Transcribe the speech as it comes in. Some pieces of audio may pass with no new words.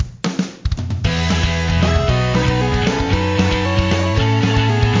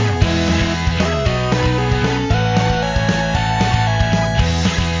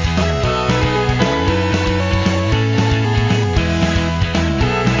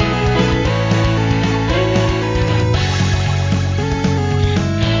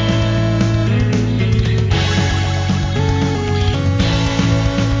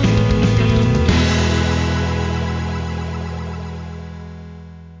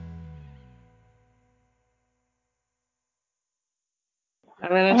I'm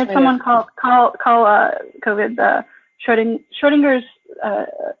gonna I had try to. someone call COVID the Schrodinger's uh,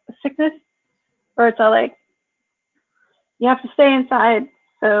 sickness, where it's all like you have to stay inside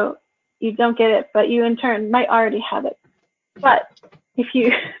so you don't get it, but you in turn might already have it. But if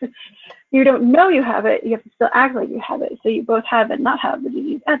you you don't know you have it, you have to still act like you have it, so you both have and not have the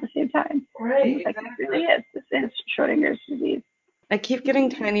disease at the same time. And Right, it's like it exactly. really is. This is Schrodinger's disease. I keep getting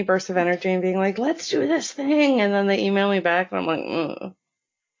tiny bursts of energy and being like, let's do this thing. And then they email me back and I'm like, mm.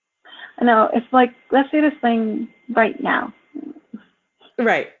 I know it's like let's do this thing right now.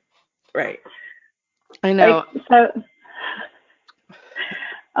 Right, right. I Like know. so,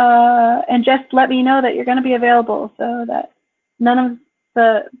 and just let me know that you're going to be available so that none of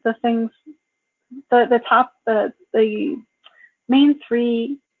the things the main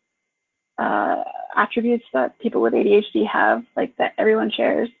three attributes that people with ADHD have, like that everyone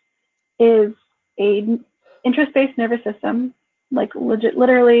shares, is a interest-based nervous system. Like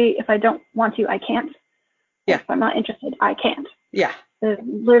literally, if I don't want to, I can't. Like Yeah, if I'm not interested, I can't. yeah. There's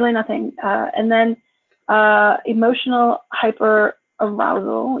literally nothing. And then emotional hyper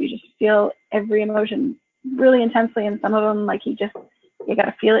arousal. You just feel every emotion really intensely, and some of them like you got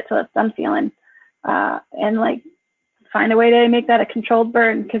to feel it till it's done feeling. And like find a way to make that a controlled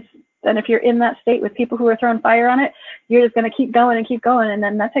burn, because then if you're in that state with people who are throwing fire on it, you're just going to keep going, and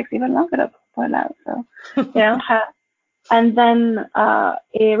then that takes even longer to put it out. So, you know, and then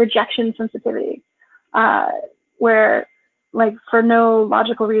a rejection sensitivity, uh, where like for no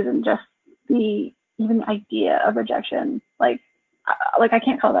logical reason, just the even idea of rejection, like I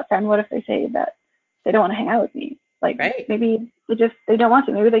can't call that friend. What if they say that they don't want to hang out with me? Like Right. maybe they don't want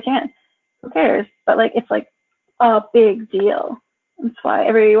to. Maybe they can't. Who cares? But like it's like a big deal. That's why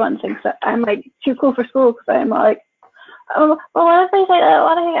everyone thinks that I'm like too cool for school, because I'm like, oh, well, what if they say that I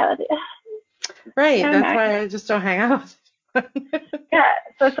want to hang out with you? Right. Yeah, That's no. why I just don't hang out with them. Yeah,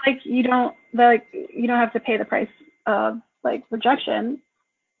 so it's like you don't have to pay the price of like rejection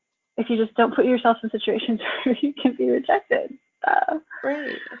if you just don't put yourself in situations where you can be rejected. Uh,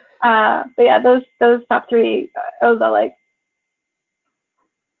 Right. but yeah, those top three, those are like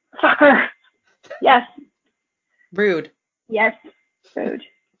soccer. Yes, Rude. yes, food.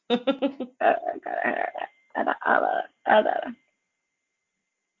 Uh,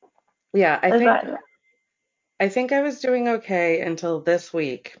 Yeah, I is think that I think I was doing okay until this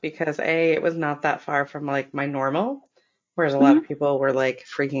week because A, it was not that far from like my normal, whereas a lot of mm-hmm. people were like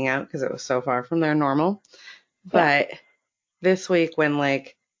freaking out because it was so far from their normal. Yeah. But this week when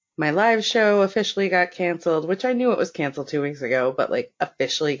like my live show officially got canceled, which I knew it was canceled 2 weeks ago, but like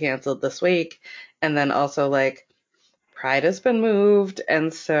officially canceled this week, and then also like Pride has been moved,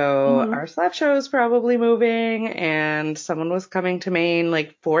 and so Mm-hmm. our slap show is probably moving, and someone was coming to Maine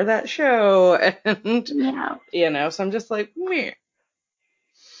like for that show, and Yeah. so I'm just like, meh.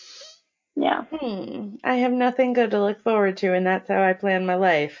 Yeah. I have nothing good to look forward to, and that's how I plan my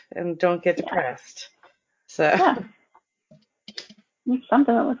life and don't get Yeah. depressed. So Yeah. It's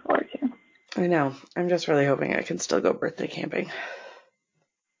something to look forward to. I know. I'm just really hoping I can still go birthday camping.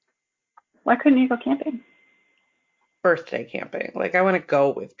 Why couldn't you go camping? Birthday camping. Like I want to go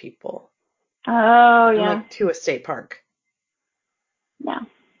with people Oh and yeah. like to a state park. Yeah.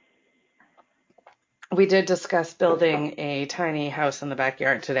 We did discuss building a tiny house in the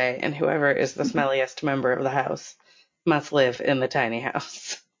backyard today, and whoever is the smelliest member of the house must live in the tiny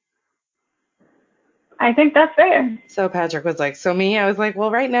house. I think that's fair. So Patrick was like, so me? I was like, well,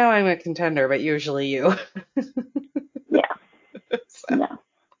 right now I'm a contender, but usually you. Yeah. So, No.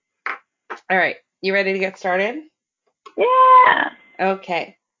 all right, you ready to get started? Yeah.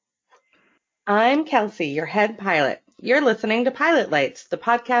 Okay. I'm Kelsey, your head pilot. You're listening to Pilot Lights, the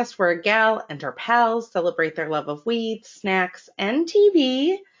podcast where a gal and her pals celebrate their love of weed, snacks, and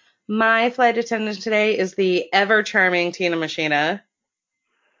TV. My flight attendant today is the ever charming Tina Machina,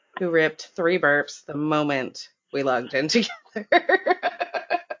 who ripped 3 burps the moment we logged in together.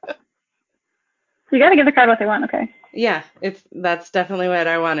 You got to give the crowd what they want. Okay. Yeah, that's definitely what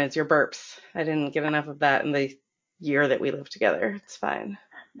I want is your burps. I didn't get enough of that in the year that we lived together. It's fine.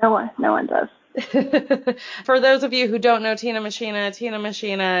 No one does. For those of you who don't know Tina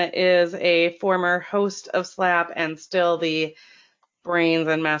Machina is a former host of Slap and still the brains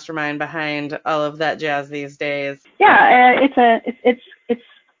and mastermind behind all of that jazz these days. Yeah. It's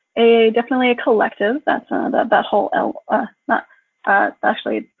a definitely a collective. That's that whole not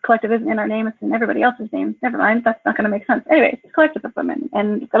actually collective isn't in our name. It's in everybody else's name. Never mind. That's not going to make sense. Anyway, it's a collective of women,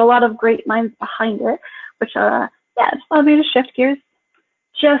 and it's got a lot of great minds behind it, which yeah, it's allowed me to shift gears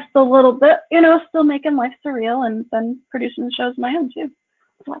just a little bit. Still making life surreal and then producing the shows of my own too.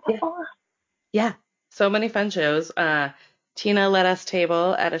 What the Yeah. fuck? Yeah. So many fun shows. Tina let us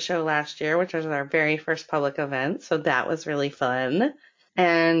table at a show last year, which was our very first public event. So that was really fun.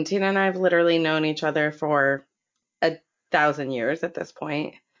 And Tina and I have literally known each other for 1,000 years at this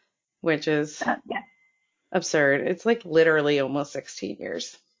point, which is Yeah. absurd. It's like literally almost 16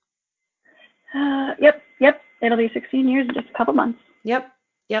 years. Yep. It'll be 16 years in just a couple months. Yep.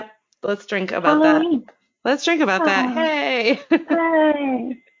 Let's drink about Halloween. that. Let's drink about that. Hey.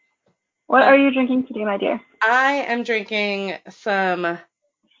 Hey. What are you drinking today, my dear? I am drinking some,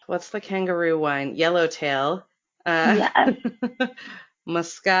 what's the kangaroo wine? Yellowtail. Yes.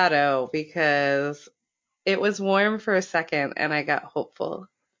 Moscato, because it was warm for a second and I got hopeful.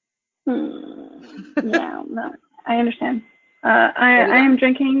 Yeah, no, I understand. I am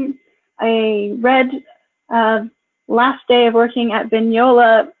drinking a red last day of working at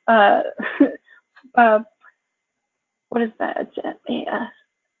Vignola. What is that? It's a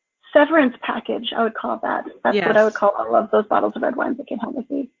severance package, I would call that. That's what I would Yes. call all of those bottles of red wines that came home with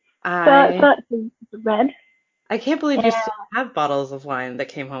me. I So it's red. I can't believe you And still have bottles of wine that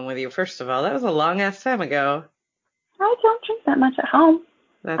came home with you, first of all. That was a long ass time ago. I don't drink that much at home.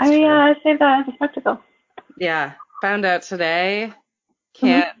 That's true. I save that as a spectacle. Yeah. Found out today. Mm-hmm.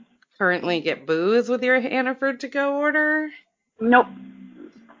 Can't currently get booze with your Hannaford to go order. Nope.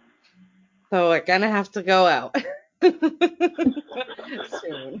 So we're gonna have to go out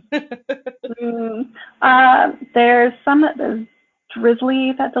soon. There's there's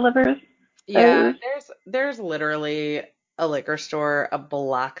Drizzly that delivers Yeah, those. there's literally a liquor store a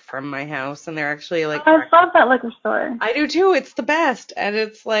block from my house, and they're actually like I love that liquor store. I do too. It's the best, and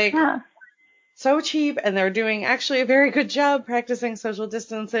it's like Yeah. so cheap, and they're doing actually a very good job practicing social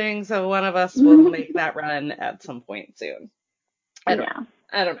distancing. So one of us will make that run at some point soon. I don't know. Yeah.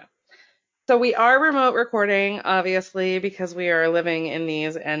 I don't know. So we are remote recording, obviously, because we are living in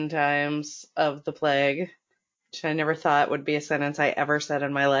these end times of the plague, which I never thought would be a sentence I ever said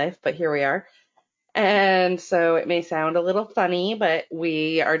in my life, but here we are. And so it may sound a little funny, but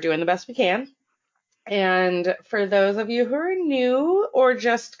we are doing the best we can. And for those of you who are new or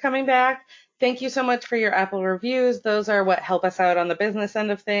just coming back, thank you so much for your Apple reviews. Those are what help us out on the business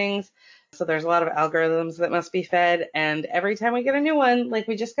end of things. So there's a lot of algorithms that must be fed. And every time we get a new one, like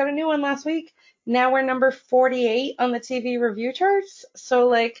we just got a new one last week, now we're number 48 on the TV review charts. So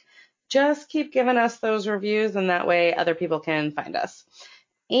like just keep giving us those reviews and that way other people can find us.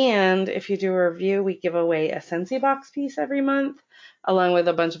 And if you do a review, we give away a Scentsy box piece every month, along with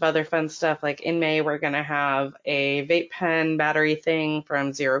a bunch of other fun stuff. Like in May, we're going to have a vape pen battery thing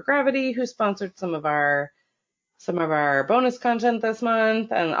from Zero Gravity, who sponsored some of our bonus content this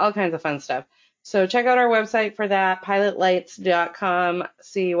month, and all kinds of fun stuff. So check out our website for that, pilotlights.com.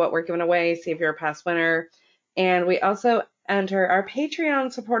 See what we're giving away, see if you're a past winner. And we also enter our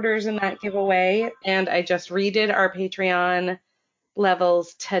Patreon supporters in that giveaway. And I just redid our Patreon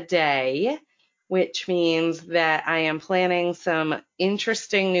levels today, which means that I am planning some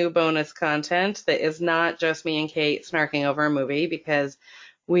interesting new bonus content that is not just me and Kate snarking over a movie, because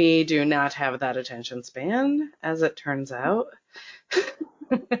we do not have that attention span, as it turns out.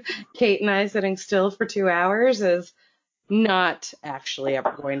 Kate and I sitting still for 2 hours is not actually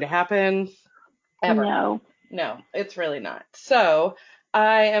ever going to happen. Ever. No, it's really not. So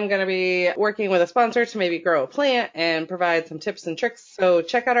I am going to be working with a sponsor to maybe grow a plant and provide some tips and tricks. So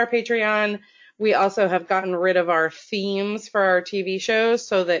check out our Patreon. We also have gotten rid of our themes for our TV shows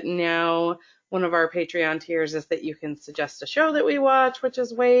so that now one of our Patreon tiers is that you can suggest a show that we watch, which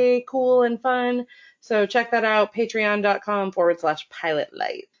is way cool and fun. So check that out,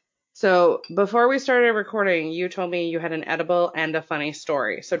 patreon.com/pilotlight. So before we started recording, you told me you had an edible and a funny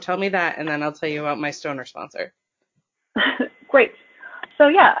story. So tell me that, and then I'll tell you about my stoner sponsor. Great. So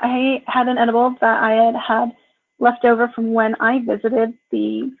yeah, I had an edible that I had left over from when I visited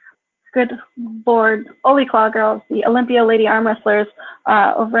the good Lord Ole Claw girls, the Olympia Lady Arm Wrestlers,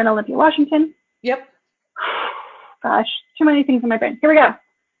 over in Olympia, Washington. Yep. Gosh, too many things in my brain. Here we go.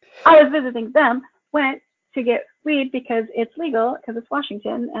 I was visiting them, went to get weed because it's legal, because it's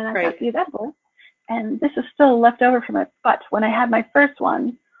Washington, and I got these edibles. And this is still left over from it. But when I had my first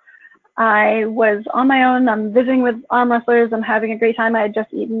one, I was on my own. I'm visiting with arm wrestlers. I'm having a great time. I had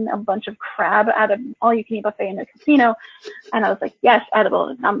just eaten a bunch of crab at an all-you-can-eat buffet in the casino. And I was like, yes,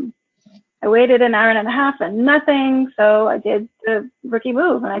 edible. I waited an hour and a half and nothing. So I did the rookie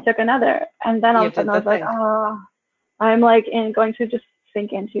move and I took another. And then all of a sudden I was like, oh, I'm like going to just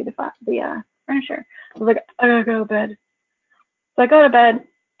sink into the furniture. I was like, I gotta go to bed. So I go to bed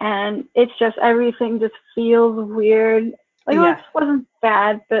and it's just, everything just feels weird. Like, it wasn't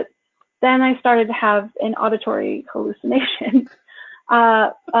bad, but then I started to have an auditory hallucination.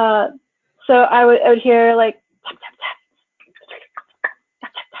 So I would hear like tap, tap, tap.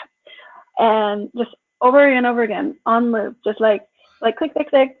 and just over and over again on loop, just like click, click, click,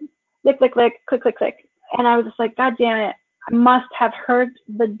 click, click, click, click, click, click. And I was just like, God damn it, I must have heard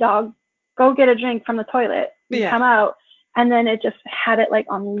the dog go get a drink from the toilet and come out, and then it just had it like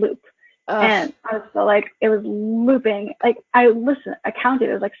on loop. And I was so like, it was looping. Like I counted,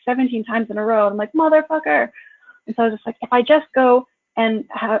 it was like 17 times in a row. I'm like, motherfucker. And so I was just like, if I just go and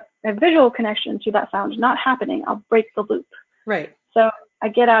have a visual connection to that sound not happening, I'll break the loop. Right. So I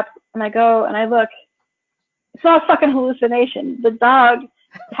get up and I go and I look. It's not a fucking hallucination. The dog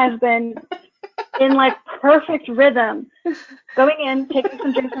has been in like perfect rhythm, going in, taking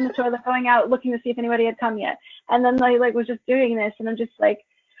some drinks from the toilet, going out, looking to see if anybody had come yet. And then I like was just doing this, and I'm just like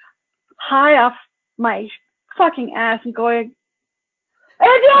high off my fucking ass and going,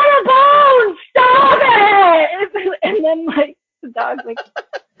 "It's on a bone! Stop it!" And then like the dog's like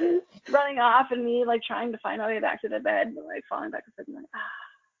running off, and me like trying to find my way back to the bed, and like falling back asleep.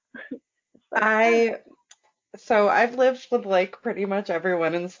 And like, So I've lived with like pretty much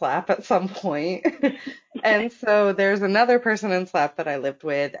everyone in SLAP at some point. And so there's another person in SLAP that I lived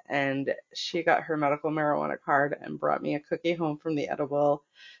with, and she got her medical marijuana card and brought me a cookie home from the edible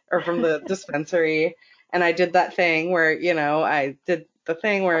or from the dispensary. And I did that thing where, I did the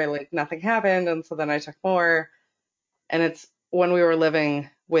thing where like nothing happened. And so then I took more. And it's when we were living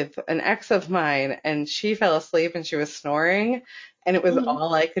with an ex of mine, and she fell asleep and she was snoring, and it was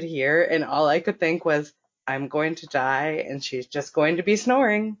all I could hear, and all I could think was, I'm going to die, and she's just going to be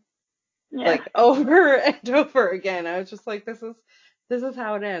snoring, like over and over again. I was just like, this is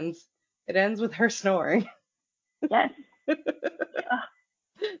how it ends. It ends with her snoring. Yes.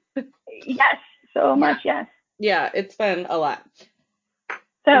 Yes. So much. Yes. Yeah, it's been a lot.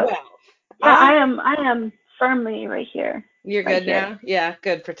 So I am firmly right here. You're right good here. now? Yeah,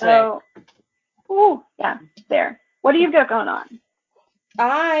 good for today. So, yeah, there. What do you got going on?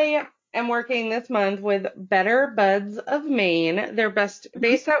 I am working this month with Better Buds of Maine. They're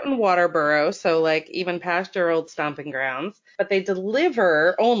based out in Waterboro, so like even past your old stomping grounds, but they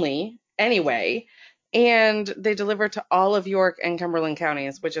deliver only anyway, and they deliver to all of York and Cumberland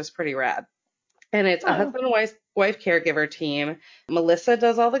counties, which is pretty rad. And it's a husband and wife caregiver team. Melissa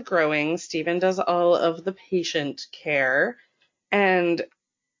does all the growing, Stephen does all of the patient care, and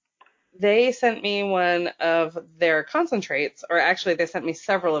they sent me one of their concentrates, or actually they sent me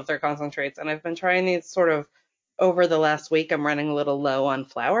several of their concentrates, and I've been trying these sort of over the last week. I'm running a little low on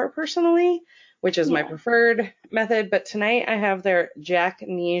flour personally, which is my preferred method, but tonight I have their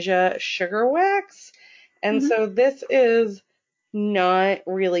Jacknesia sugar wax. And so this is not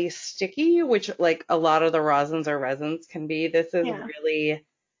really sticky, which like a lot of the rosins or resins can be. This is really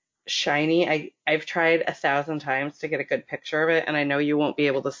shiny. I've tried 1,000 times to get a good picture of it, and I know you won't be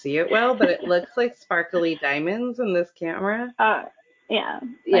able to see it well, but it looks like sparkly diamonds in this camera. Yeah.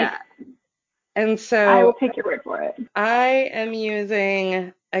 Yeah. And so I will take your word for it. I am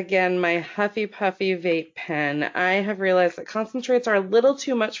using, again, my Huffy Puffy vape pen. I have realized that concentrates are a little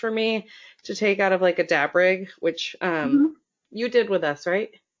too much for me to take out of like a dab rig, which you did with us, right?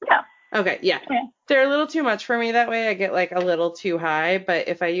 Yeah. Okay, yeah. They're a little too much for me that way. I get like a little too high, but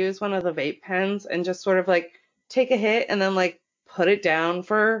if I use one of the vape pens and just sort of like take a hit and then like put it down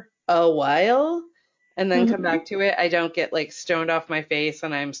for a while and then come back to it, I don't get like stoned off my face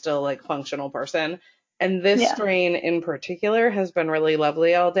and I'm still like functional person. And this strain in particular has been really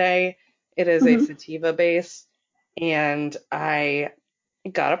lovely all day. It is a sativa base, and I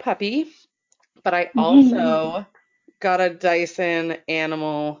got a puppy, but I also got a Dyson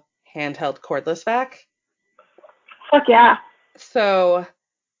Animal handheld cordless vac. Fuck yeah. So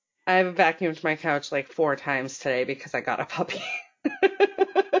I've vacuumed my couch like 4 times today because I got a puppy.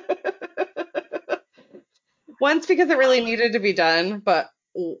 Once because it really needed to be done, but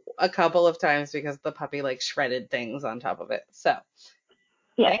a couple of times because the puppy like shredded things on top of it. So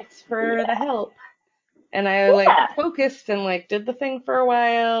thanks for the help. And I like focused and like did the thing for a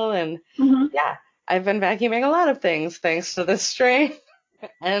while, and I've been vacuuming a lot of things thanks to this strain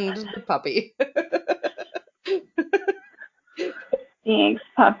and the puppy. Thanks,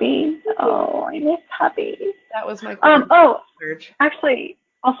 puppy. Oh, I miss puppies. That was my surge. Actually,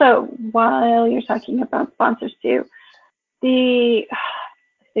 also while you're talking about sponsors too, they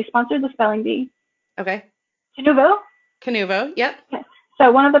sponsored the spelling bee. Okay. Canuvo, yep. Okay.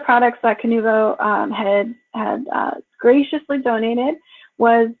 So one of the products that Canuvo had graciously donated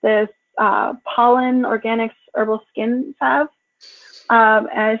was this pollen organics herbal skin salve. And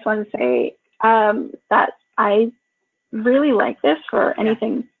I just wanted to say that I really like this for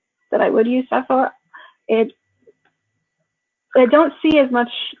anything that I would use that for. I don't see as much,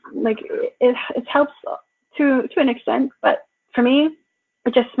 like it helps to an extent, but for me,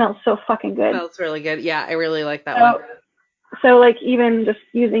 It just smells so fucking good. Smells really good. Yeah, I really like that one. So, so like even just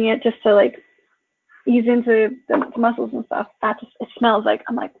using it just to like ease into the muscles and stuff, that just, it smells like,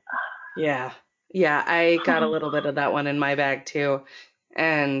 I'm like, Yeah. Yeah, I got a little bit of that one in my bag too.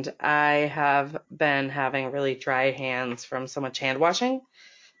 And I have been having really dry hands from so much hand washing.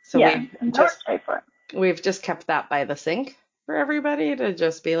 So yeah, and that works great for it. we've just kept that by the sink for everybody to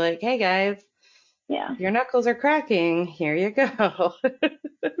just be like, "Hey guys, Yeah. your knuckles are cracking. Here you go."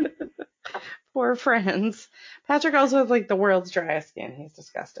 Poor friends. Patrick also has like the world's driest skin. He's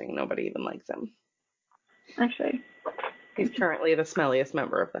disgusting. Nobody even likes him. Actually. He's currently the smelliest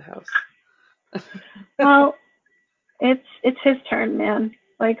member of the house. Well, it's his turn, man.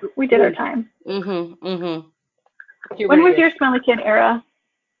 Like we did our time. Mm-hmm. Mm-hmm. When was Puberty your is smelly kid era?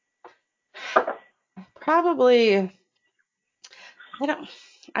 probably, I don't,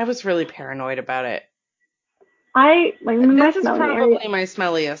 I was really paranoid about it. My This is smelly area. probably my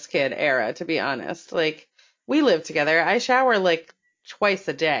smelliest kid era, to be honest. Like, we live together. I shower like twice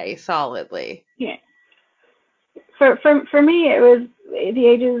a day, solidly. Yeah. For me, it was the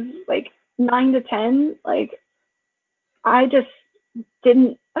ages like 9 to 10. Like I just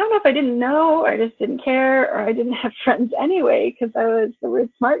didn't. I don't know if I didn't know, or I just didn't care, or I didn't have friends anyway because I was the weird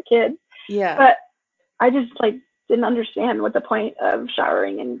smart kid. Yeah, But I just like didn't understand what the point of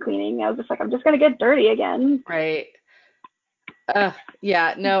showering and cleaning. I was just like, I'm just gonna get dirty again. right.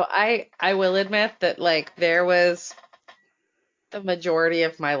 Yeah, no, I will admit that like there was the majority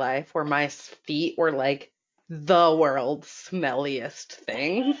of my life where my feet were like the world's smelliest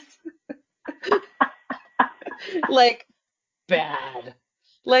things. Like bad.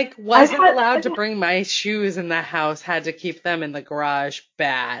 Like I've wasn't had allowed to bring my shoes in the house, had to keep them in the garage.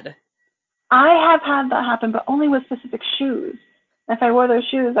 Bad. I have had that happen, but only with specific shoes. If I wore those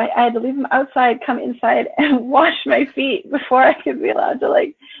shoes, I had to leave them outside, come inside, and wash my feet before I could be allowed to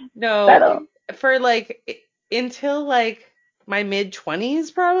like No, settle. for like until like my mid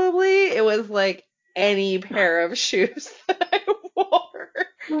 20s probably, it was like any pair of shoes that I wore.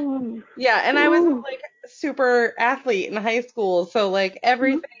 Ooh. Yeah, and I was Ooh. like super athlete in high school, so like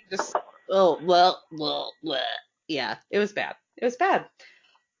everything just yeah, it was bad. It was bad.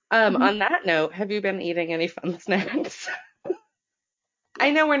 Mm-hmm. On that note, have you been eating any fun snacks? I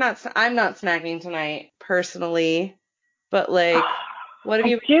know I'm not snacking tonight personally, but like, what have I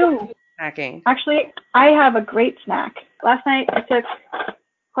you do. been snacking? Actually, I have a great snack. Last night I took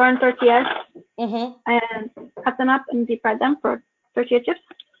corn tortillas Mm-hmm. and cut them up and deep fried them for tortilla chips,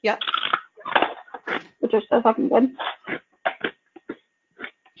 Yep. which are so fucking good.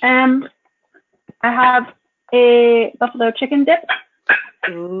 And I have a buffalo chicken dip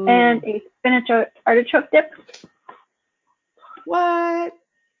and Ooh. a spinach artichoke dip What?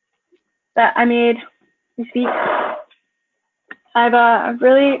 that I made this week. I've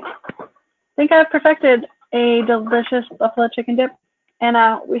really think I've perfected a delicious buffalo chicken dip, and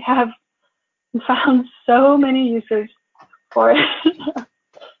we have found so many uses for it.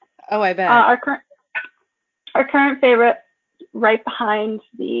 Oh, I bet. Our current favorite, right behind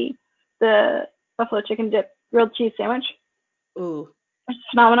the buffalo chicken dip grilled cheese sandwich, Ooh. which is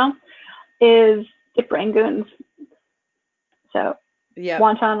phenomenal, is dip rangoons. So Yep.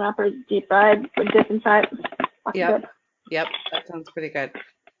 wonton wrappers deep fried with dip inside. Fucking Yep. good. Yep. That sounds pretty good.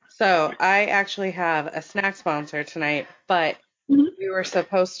 So I actually have a snack sponsor tonight, but Mm-hmm. we were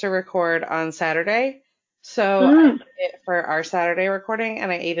supposed to record on Saturday. So I Mm, made it for our Saturday recording and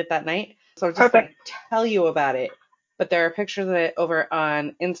I ate it that night. So I'm just going perfect. to tell you about it. But there are pictures of it over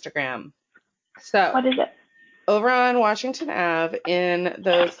on Instagram. So What is it? over on Washington Ave in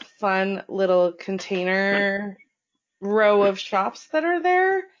those fun little container row of shops that are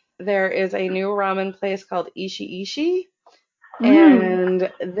there, there is a new ramen place called Ishi Ishi.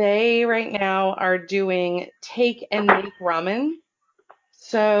 Mm. And they right now are doing take and make ramen.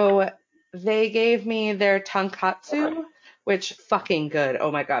 So they gave me their tonkatsu, which fucking good.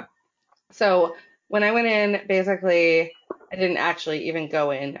 Oh my God. So when I went in, basically, I didn't actually even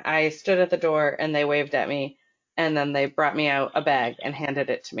go in. I stood at the door and they waved at me, and then they brought me out a bag and handed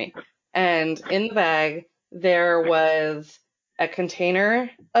it to me. And in the bag, there was a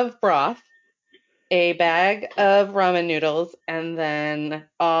container of broth, a bag of ramen noodles, and then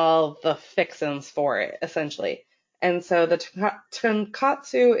all the fixins for it, essentially. And so the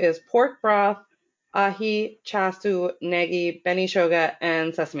tonkatsu is pork broth, ahi, chasu, negi, shoga,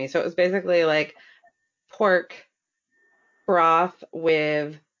 and sesame. So it was basically like pork broth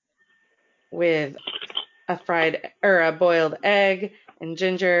with a fried or a boiled egg and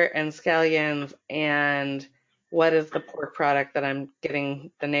ginger and scallions and what is the pork product that I'm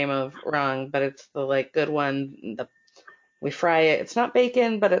getting the name of wrong, but it's the like good one, the We fry it. It's not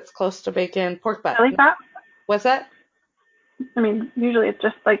bacon, but it's close to bacon. Pork butt. Belly fat? What's that? I mean, usually it's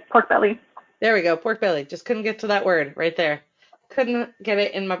just like pork belly. There we go. Pork belly. Just couldn't get to that word right there. Couldn't get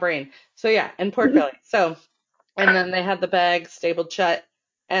it in my brain. So yeah, and pork belly. So, and then they had the bag stapled shut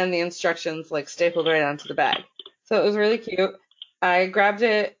and the instructions like stapled right onto the bag. So it was really cute. I grabbed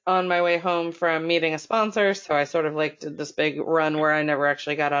it on my way home from meeting a sponsor. So I sort of like did this big run where I never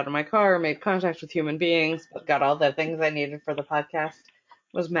actually got out of my car or made contact with human beings, but got all the things I needed for the podcast.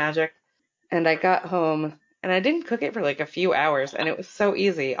 It was magic. And I got home and I didn't cook it for like a few hours and it was so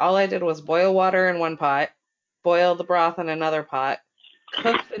easy. All I did was boil water in one pot, boil the broth in another pot,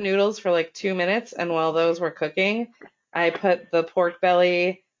 cook the noodles for like 2 minutes, and while those were cooking, I put the pork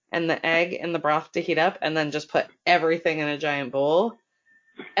belly and the egg in the broth to heat up and then just put everything in a giant bowl.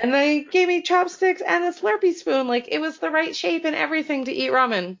 And they gave me chopsticks and a Slurpee spoon. Like it was the right shape and everything to eat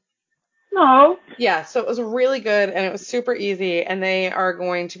ramen. No. Yeah, so it was really good and it was super easy. And they are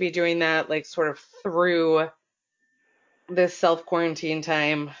going to be doing that like sort of through this self-quarantine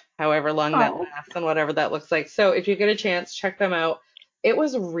time, however long that Oh. lasts and whatever that looks like. So if you get a chance, check them out. It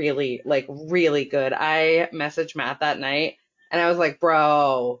was really, like, really good. I messaged Matt that night and I was like,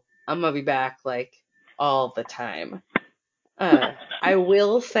 bro, I'm gonna be back like all the time. I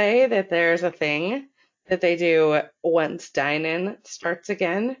will say that there's a thing that they do once dine-in starts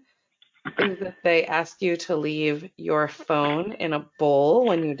again, is that they ask you to leave your phone in a bowl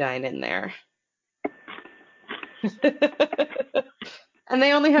when you dine in there. And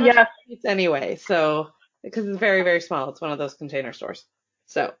they only have a few Yes. seats anyway, so because it's very, very small. It's one of those container stores.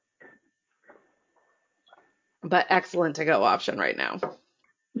 So, but excellent to go option right now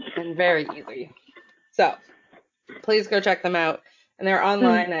and very easy. So, please go check them out. And they're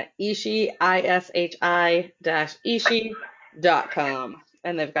online at ishi-ishi.com.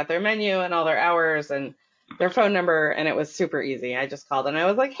 And they've got their menu and all their hours and their phone number, and it was super easy. I just called and I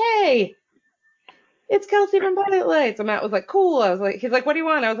was like, hey, it's Kelsey from Pilot Lights. And Matt was like, cool. I was like, he's like, what do you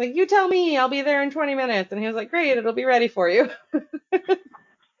want? I was like, you tell me. I'll be there in 20 minutes. And he was like, great. It'll be ready for you.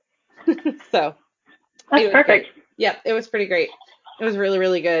 So That's it was great. perfect. Yeah, it was pretty great. It was really,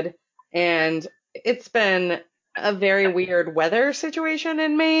 really good. And it's been a very weird weather situation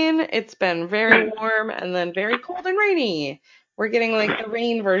in Maine. It's been very warm and then very cold and rainy. We're getting like the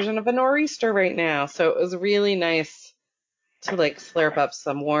rain version of a nor'easter right now. So it was really nice to like slurp up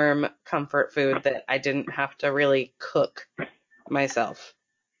some warm comfort food that I didn't have to really cook myself.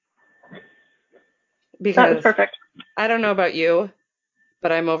 That was Because perfect. I don't know about you,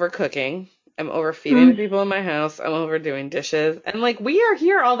 but I'm overcooking. I'm overfeeding the people in my house. I'm overdoing dishes. And like we are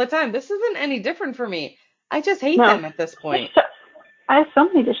here all the time. This isn't any different for me. I just hate No. them at this point. I have so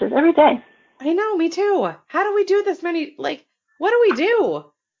many dishes every day. I know, me too. How do we do this many? Like, what do we do?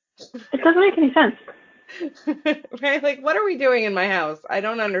 It doesn't make any sense. Right? Like, what are we doing in my house? I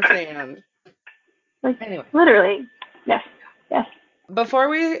don't understand. Like, Anyway, literally. Yes. Yes. before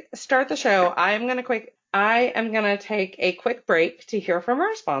we start the show, I am gonna take a quick break to hear from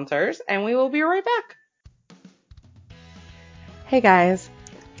our sponsors, and we will be right back. Hey guys,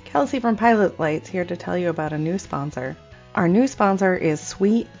 Kelsey from Pilot Lights here to tell you about a new sponsor. Our new sponsor is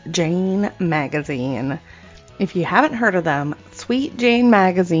Sweet Jane Magazine. If you haven't heard of them, Sweet Jane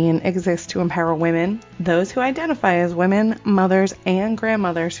Magazine exists to empower women, those who identify as women, mothers, and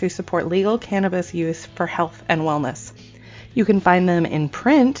grandmothers who support legal cannabis use for health and wellness. You can find them in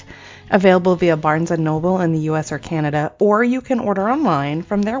print, available via Barnes & Noble in the US or Canada, or you can order online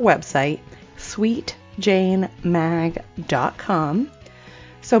from their website, sweetjanemag.com.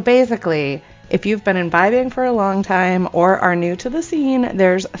 So basically, if you've been imbibing for a long time or are new to the scene,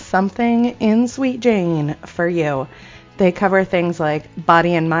 there's something in Sweet Jane for you. They cover things like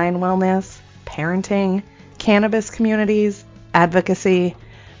body and mind wellness, parenting, cannabis communities, advocacy,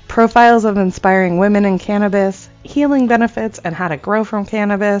 profiles of inspiring women in cannabis, healing benefits and how to grow from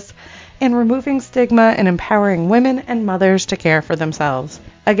cannabis, and removing stigma and empowering women and mothers to care for themselves.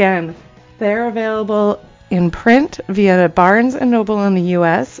 Again, they're available in print via Barnes & Noble in the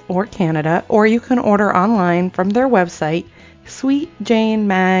US or Canada, or you can order online from their website,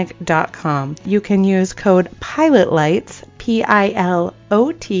 sweetjanemag.com. You can use code PILOTLIGHTS, PILOTLITES,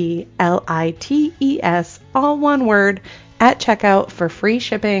 all one word, at checkout for free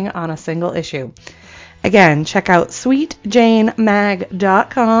shipping on a single issue. Again, check out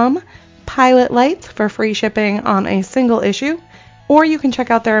sweetjanemag.com, Pilot Lights for free shipping on a single issue, or you can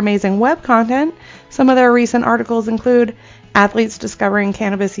check out their amazing web content. Some of their recent articles include Athletes Discovering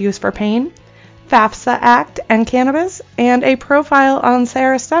Cannabis Use for Pain, FAFSA Act and Cannabis, and a profile on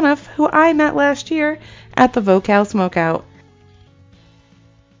Sarah Stenoff, who I met last year at the Vocal Smokeout.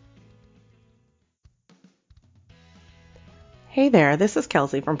 Hey there, this is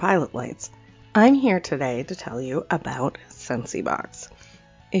Kelsey from Pilot Lights. I'm here today to tell you about SensiBox.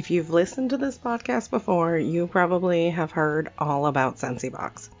 If you've listened to this podcast before, you probably have heard all about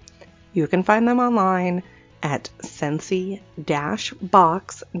SensiBox. You can find them online at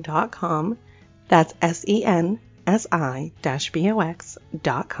sensi-box.com. That's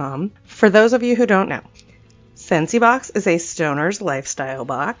sensi-box.com. For those of you who don't know, SensiBox is a stoner's lifestyle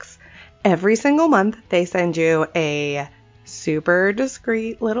box. Every single month, they send you a super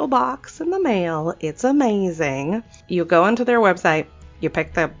discreet little box in the mail. It's amazing. You go onto their website, you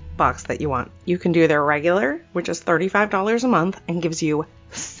pick the box that you want. You can do their regular, which is $35 a month and gives you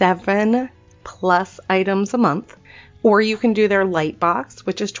 7+ items a month. Or you can do their light box,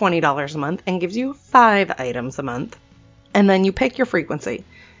 which is $20 a month and gives you 5 items a month. And then you pick your frequency.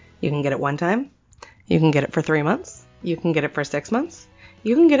 You can get it one time. You can get it for 3 months. You can get it for 6 months.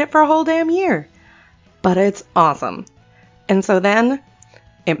 You can get it for a whole damn year. But it's awesome. And so then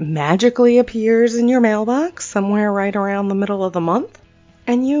it magically appears in your mailbox somewhere right around the middle of the month,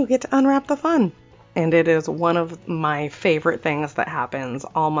 and you get to unwrap the fun. And it is one of my favorite things that happens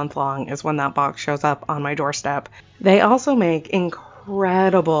all month long is when that box shows up on my doorstep. They also make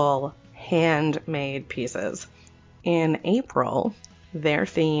incredible handmade pieces. In April, their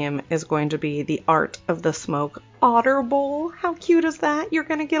theme is going to be the Art of the Smoke Otter Bowl. How cute is that? You're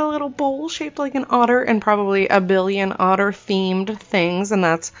going to get a little bowl shaped like an otter and probably a billion otter-themed things, and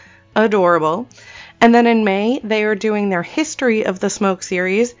that's adorable. And then in May, they are doing their History of the Smoke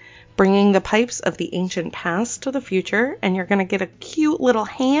series, bringing the pipes of the ancient past to the future, and you're going to get a cute little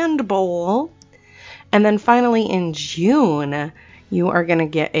hand bowl. And then finally in June, you are going to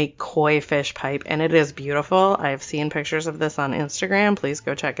get a koi fish pipe, and it is beautiful. I've seen pictures of this on Instagram. Please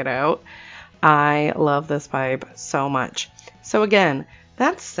go check it out. I love this pipe so much. So again,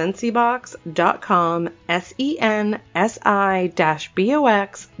 that's sensibox.com,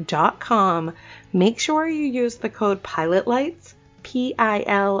 sensi-box.com. Make sure you use the code PILOTLIGHTS,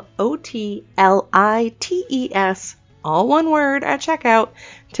 PILOTLITES, all one word at checkout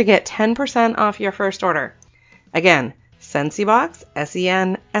to get 10% off your first order. Again, SensiBox,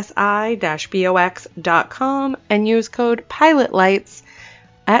 sensi-box.com, and use code PILOTLIGHTS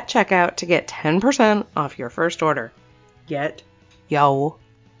at checkout to get 10% off your first order. Get yo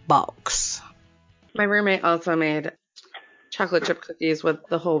box. My roommate also made chocolate chip cookies with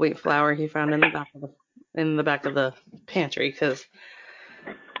the whole wheat flour he found in the back of the pantry because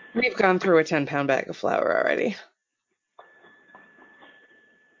we've gone through a 10-pound bag of flour already.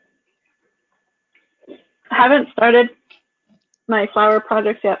 I haven't started my flour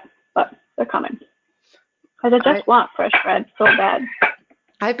projects yet, but they're coming. Because I just want fresh bread so bad.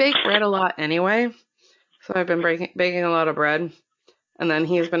 I bake bread a lot anyway, so I've been baking a lot of bread, and then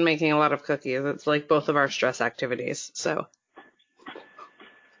he's been making a lot of cookies. It's like both of our stress activities, so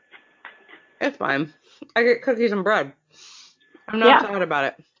it's fine. I get cookies and bread. I'm not sad about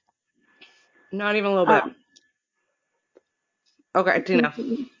it. Not even a little bit. Okay, Tina.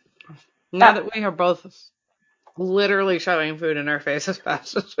 Now that we are both literally shoving food in our face as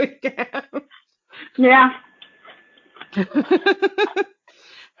fast as we can. Yeah.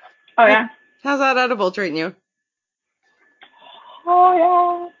 Oh, yeah. How's that edible treating you?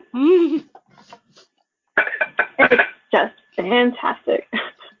 Oh, yeah. It's just fantastic.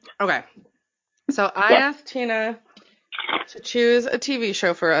 Okay. So I asked Tina to choose a TV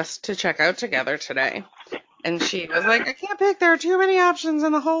show for us to check out together today. And she was like, I can't pick. There are too many options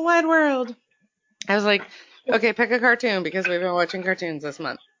in the whole wide world. I was like, okay, pick a cartoon because we've been watching cartoons this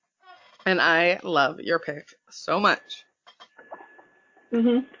month. And I love your pick so much.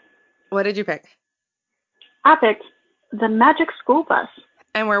 Mhm. What did you pick? I picked The Magic School Bus.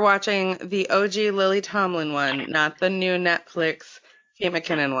 And we're watching the OG Lily Tomlin one, not the new Netflix Kate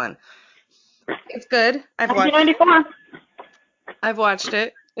McKinnon one. It's good. I've watched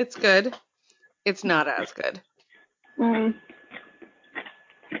it. It's good. It's not as good. Mm.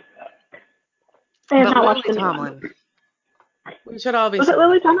 But Lily Tomlin. We should all be. Was it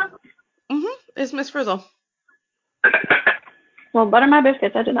Lily Tomlin? It's Miss Frizzle. Well, butter my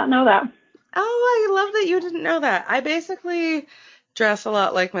biscuits. I did not know that. Oh, I love that you didn't know that. I basically dress a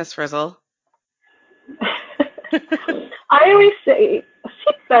lot like Miss Frizzle. I always say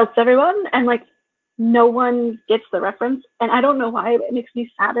seatbelts, everyone, and like no one gets the reference, and I don't know why, but it makes me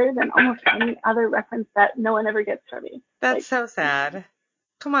sadder than almost any other reference that no one ever gets from me. That's so sad.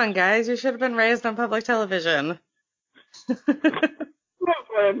 Come on, guys, you should have been raised on public television.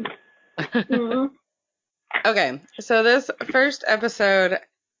 Okay, so this first episode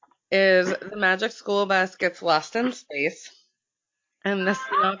is the Magic School Bus gets lost in space, and the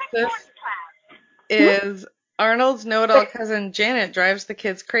synopsis is Arnold's know-it-all cousin Janet drives the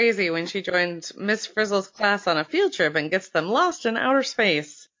kids crazy when she joins Miss Frizzle's class on a field trip and gets them lost in outer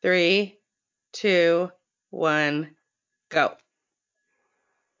space. 3, 2, 1, go.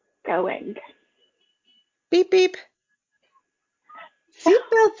 Going. Beep, beep.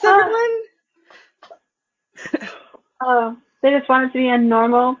 Seatbelts, everyone. Oh, they just want it to be a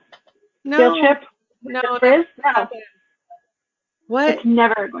normal field trip? No, Frizz? no. What? It's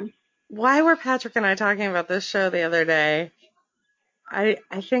never going. Why were Patrick and I talking about this show the other day? I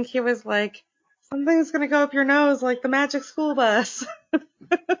think he was like, something's going to go up your nose like the magic school bus. We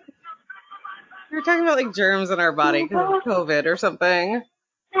were talking about like germs in our body because of COVID or something.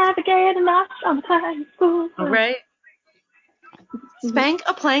 Navigate and lost on the time school. Right? Spank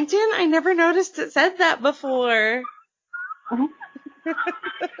a plankton? I never noticed it said that before.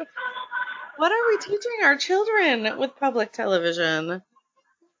 What are we teaching our children with public television?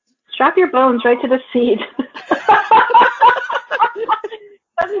 Strap your bones right to the seat. That's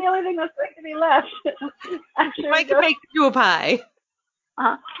the only thing that's going to be left. I can make you a pie.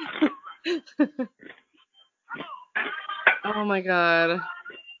 Oh my god.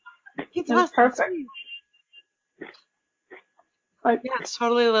 It's awesome. Perfect. Yeah, it's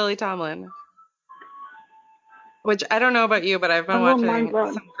totally Lily Tomlin. Which I don't know about you, but I've been watching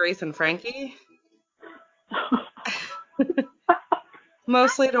some Grace and Frankie.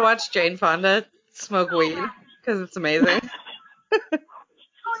 Mostly to watch Jane Fonda smoke weed, because it's amazing.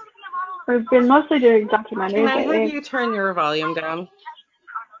 We've been mostly doing documentaries. Can I have you turn your volume down?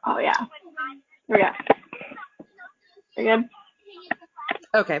 Oh, yeah. Yeah. You're good?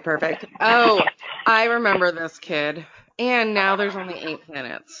 Okay, perfect. Oh, I remember this kid. And now there's only 8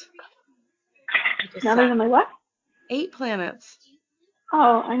 planets. Now there's only what? 8 planets.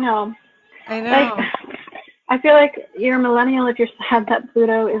 Oh, I know. I know. Like, I feel like you're a millennial if you're sad that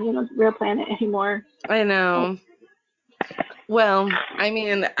Pluto isn't a real planet anymore. I know. Well, I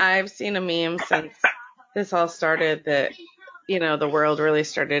mean, I've seen a meme since this all started that, you know, the world really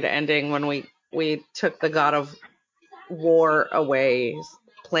started ending when we took the god of war away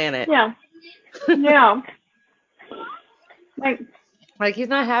planet. Yeah. Yeah. Like he's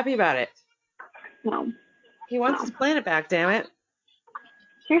not happy about it. No. He wants his planet back, damn it.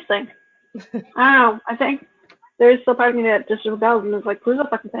 Seriously. I don't know. I think there's still part of me that just rebels and is like, Pluto's a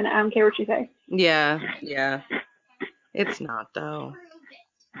fucking planet. I don't care what you say. Yeah, yeah. It's not, though.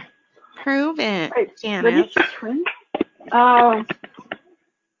 Prove it, Right. Janice. Twins? Oh.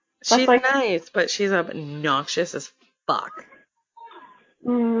 She's like, nice, but she's obnoxious as fuck.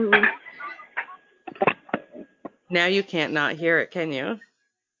 Now you can't not hear it, can you?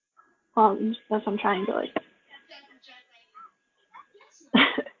 Well, that's what I'm trying to like.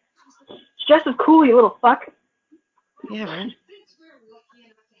 Stress is cool, you little fuck. Yeah, right?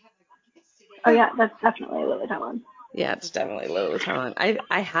 Oh, yeah, that's definitely Lily Tomlin. Yeah, it's definitely Lily Tomlin.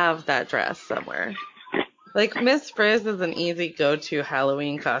 I have that dress somewhere. Like, Miss Frizz is an easy go-to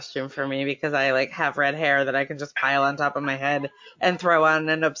Halloween costume for me because I, like, have red hair that I can just pile on top of my head and throw on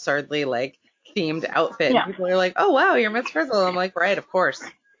an absurdly, like, themed outfit. Yeah. And people are like, oh, wow, you're Miss Frizzle. I'm like, right, of course.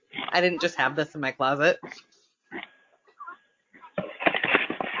 I didn't just have this in my closet.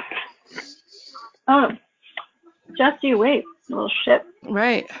 Oh, just you wait, little shit.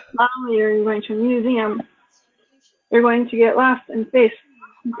 Right. Not only are you going to a museum, you're going to get lost in space.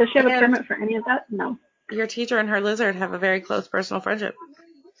 Does she have a permit for any of that? No. Your teacher and her lizard have a very close personal friendship.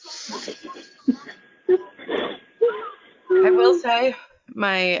 I will say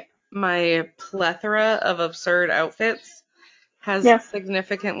my plethora of absurd outfits has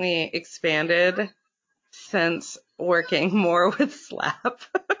significantly expanded since working more with Slap.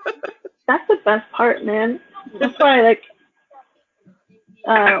 That's the best part, man. That's why I like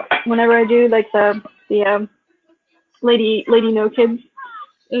whenever I do like the lady no kids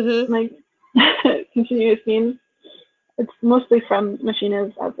like continuous memes, it's mostly from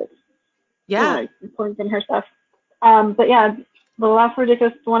Machina's outfits. Yeah. Like points in her stuff. But yeah, the last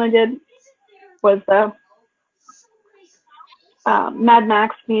ridiculous one I did was the Mad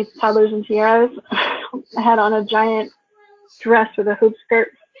Max meets Toddlers and Tiaras. I had on a giant dress with a hoop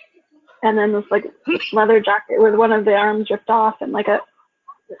skirt, and then this like leather jacket with one of the arms ripped off, and like a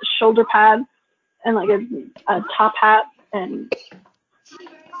shoulder pad, and like a top hat, and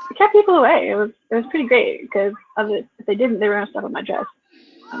it kept people away. It was pretty great because if they didn't, they were gonna step on my dress,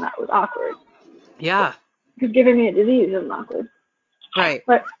 and that was awkward. Yeah. Because giving me a disease isn't awkward. Right.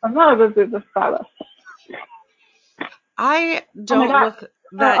 But I'm not a good group of fabulous. I don't look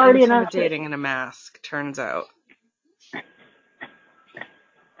that intimidating in a mask, turns out.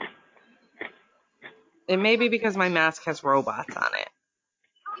 It may be because my mask has robots on it.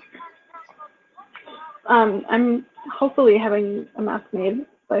 I'm hopefully having a mask made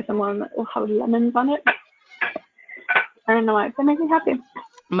by someone that will have lemons on it. I don't know why. That makes me happy.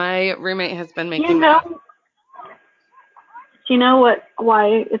 My roommate has been Do you making know? that. Do you know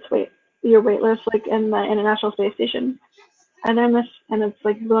why you're weightless like in the International Space Station? I learned this and it's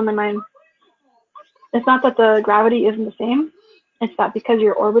like blowing my mind. It's not that the gravity isn't the same. It's that because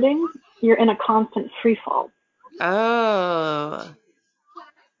you're orbiting, you're in a constant free fall. Oh,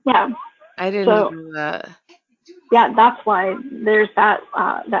 Yeah. I didn't So know that. yeah, that's why there's that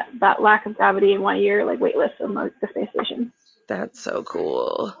lack of gravity and why you're like weightless in the space station. That's so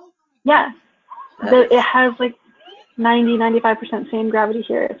cool. Yeah. That's, It has like 95% same gravity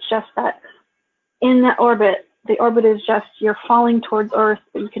here. It's just that in the orbit is just you're falling towards Earth,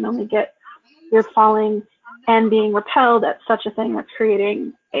 but you can only you're falling and being repelled at such a thing that's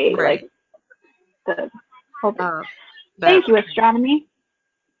creating a right. the orbit. Uh, Thank that's you, astronomy.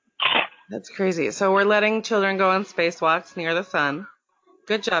 that's crazy. So we're letting children go on spacewalks near the sun.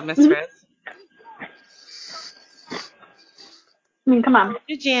 Good job, Miss Mhm. Fritz. I mean, come on.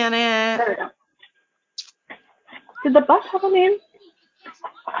 Hey, Janet. There we go. Did the bus have a name?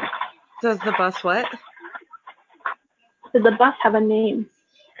 Does the bus what? Did the bus have a name?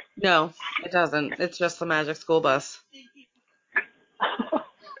 No, it doesn't. It's just the Magic School Bus.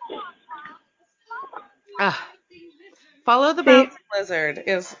 Ah, follow the See, bouncing lizard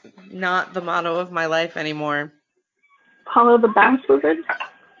is not the motto of my life anymore. follow the bounce wizard.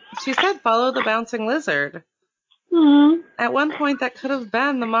 She said follow the bouncing lizard. Hmm. At one point, that could have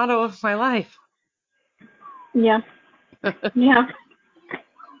been the motto of my life. Yeah. Yeah.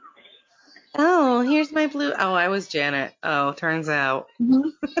 Oh, here's my blue. Oh, I was Janet. Oh, turns out. Hmm.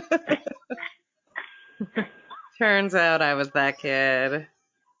 Turns out I was that kid.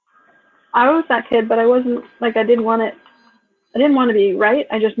 I was that kid, but I wasn't like I didn't want it. I didn't want to be right.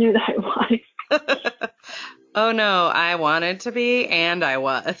 I just knew that I was. Oh no, I wanted to be, and I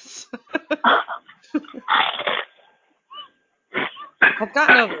was. I've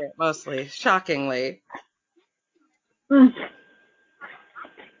gotten over it mostly, shockingly. Mm.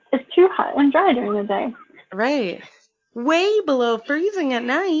 It's too hot and dry during the day. Right. Way below freezing at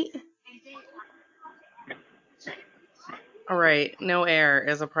night. All right, no air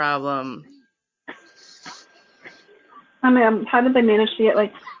is a problem. I mean, how did they manage to get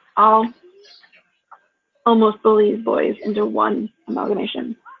like all almost Belize boys into one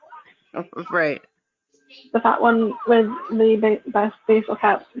amalgamation? Right. The fat one with the best baseball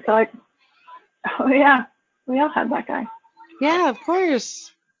cap. So like, oh yeah, we all had that guy. Yeah, of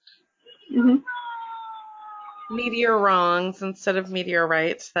course. Hmm. Meteor wrongs instead of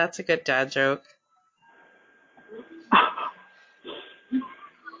meteorites. That's a good dad joke.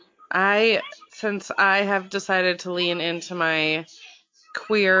 Since I have decided to lean into my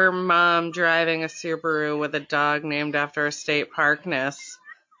queer mom driving a Subaru with a dog named after a state parkness,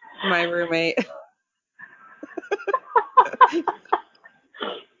 my roommate.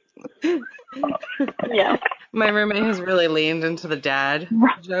 Yeah. My roommate has really leaned into the dad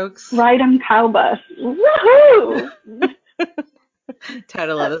jokes. Ride 'em cow bus. Woohoo!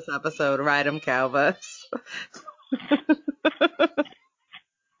 Title of this episode, Ride 'em Cow Bus.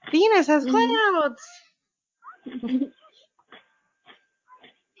 Venus has clouds.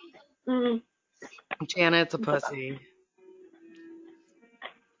 Mm. Janet's a pussy.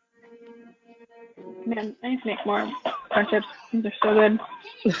 Man, I need to make more friendships. They're so good.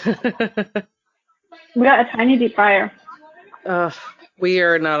 We got a tiny deep fryer. Ugh, we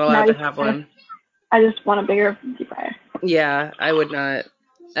are not Now allowed to have one. I just want a bigger deep fryer. Yeah, I would not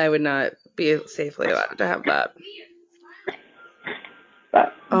be safely allowed to have that.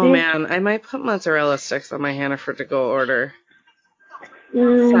 But Oh these, man, I might put mozzarella sticks on my Hannaford to go order.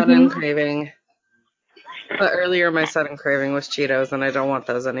 Sudden mm-hmm. craving. But earlier my sudden craving was Cheetos and I don't want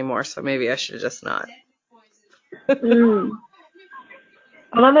those anymore, so maybe I should just not. Mm.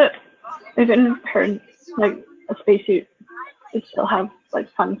 I love that I haven't heard like a spacesuit would still have like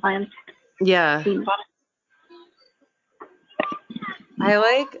fun science Yeah. themes on I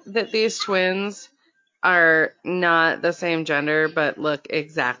like that these twins are not the same gender, but look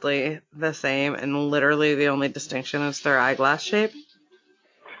exactly the same, and literally the only distinction is their eyeglass shape.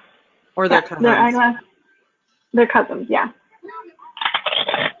 Or it. their Yeah, they're cousins. eyeglass. They're cousins, yeah.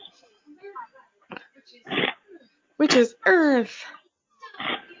 Which is Earth.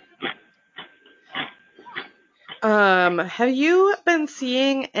 Have you been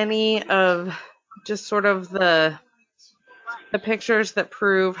seeing any of just sort of the pictures that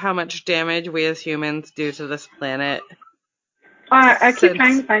prove how much damage we as humans do to this planet I keep trying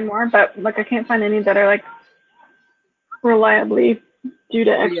since to find more, but like I can't find any that are like reliably due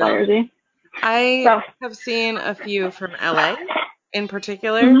to X, Y, real? or Z. I So, have seen a few from LA in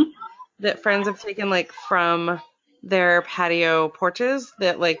particular hmm that friends have taken like from their patio porches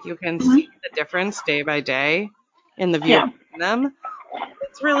that like you can hmm see the difference day by day in the view yeah, behind them.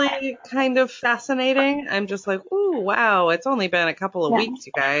 It's really kind of fascinating. I'm just like, ooh, wow, it's only been a couple of yeah, weeks,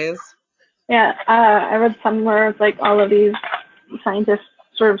 you guys. yeah. I read somewhere it's like all of these scientists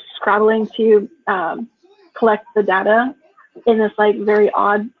sort of scrabbling to collect the data in this like very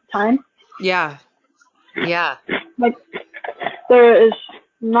odd time. Yeah, yeah, Like there is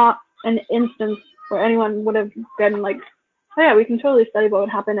not an instance where anyone would have been like, oh yeah, we can totally study what would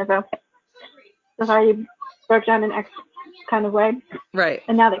happen if a society broke down in X kind of way. right,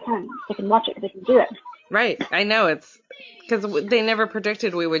 And now they can watch it, they can do it. right. I know it's because they never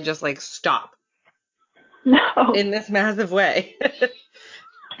predicted we would just like stop No, in this massive way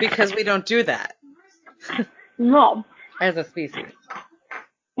because we don't do that no, as a species.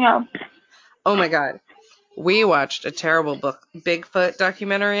 yeah. Oh my God. We watched a terrible Bigfoot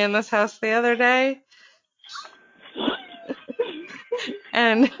documentary in this house the other day,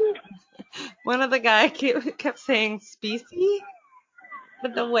 and one of the guy kept saying species,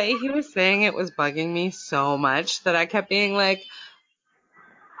 but the way he was saying it was bugging me so much that I kept being like,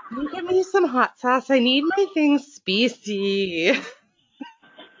 "Can you give me some hot sauce? I need my thing species."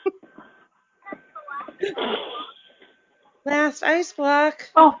 Last ice block.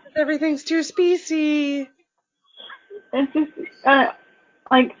 Oh, Everything's too species. it's just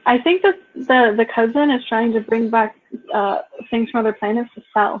like I think that the cousin is trying to bring back things from other planets to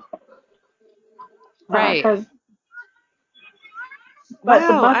sell. Right. Cause but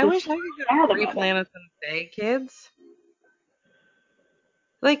the Wow, bus I is wish I could go to sad Three about it. Planets and say, kids.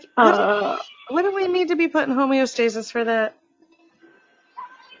 Like, Uh, what do we need to be put in homeostasis for that?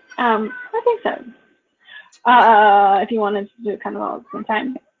 I think so. If you wanted to do it kind of all at the same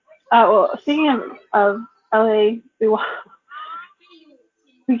time. Well, speaking of LA,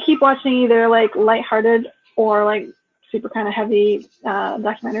 we keep watching either like lighthearted or like super kind of heavy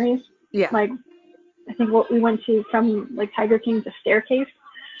documentaries. Yeah. Like I think what we went to from like Tiger King to Staircase,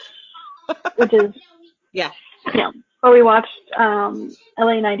 which is Yeah. yeah. But we watched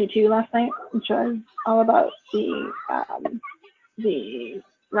LA '92 last night, which was all about the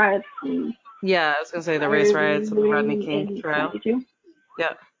riots and Yeah, I was gonna say the race fires riots and of the Rodney looting King in trial. '92.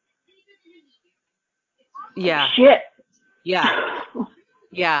 Yeah. Yeah. Shit. Yeah.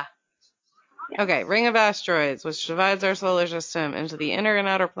 Yeah. Okay, Ring of Asteroids, which divides our solar system into the inner and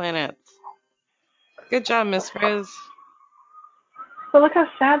outer planets. Good job, Miss Frizz. But look how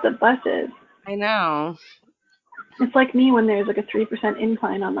sad the bus is. I know. It's like me when there's like a 3%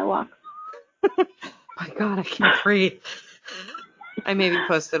 incline on my walk. My God, I can't breathe. I maybe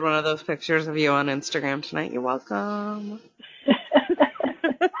posted one of those pictures of you on Instagram tonight. You're welcome.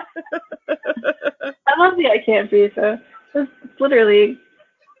 I love the I can't breathe. So it's literally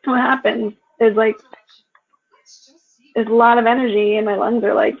what happens is like there's a lot of energy and my lungs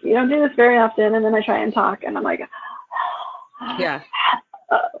are like, you don't do this very often. And then I try and talk and I'm like, Yeah.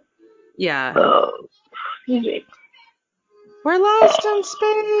 oh, Yeah. oh, excuse me. We're lost in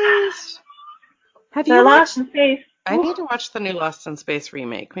space. Have They're you lost watched? in space. I need to watch the new Lost in Space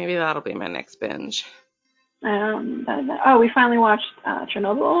remake. Maybe that'll be my next binge. Oh, we finally watched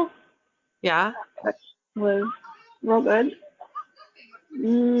Chernobyl, Yeah? which was real good.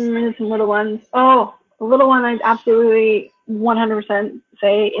 And some little ones. Oh, the little one I absolutely 100%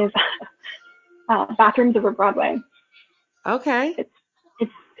 say is Bathrooms Over Broadway. Okay.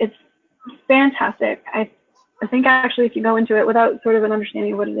 It's fantastic. I think actually if you go into it without sort of an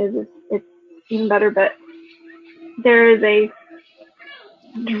understanding of what it is, it's even better. But there is a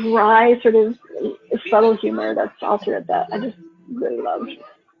dry sort of subtle humor that's all through it that I just really love, Okay.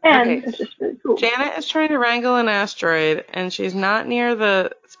 and it's just really cool. Janet is trying to wrangle an asteroid, and she's not near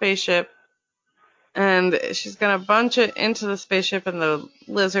the spaceship, and she's gonna bunch it into the spaceship, and the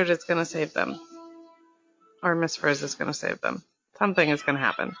lizard is gonna save them. Or Miss Frizz is gonna save them. Something is gonna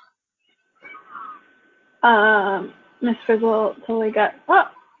happen. Miss Frizzle totally got. Oh,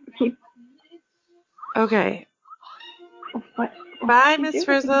 keep. Okay. What's Bye, she Miss doing?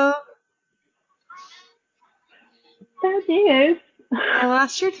 Frizzle. There she is. I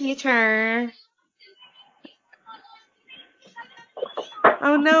lost your teacher.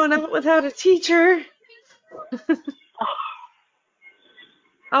 Oh no, not without a teacher.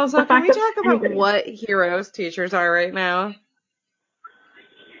 Also, The can fact we that talk about anybody, what heroes teachers are right now?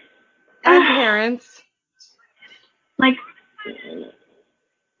 And parents. like,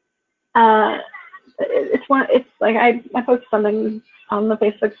 uh, it's one. It's like I posted something on the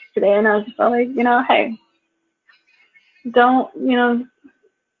Facebook today, and I was just like, hey, don't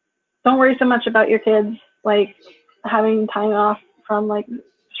don't worry so much about your kids like having time off from like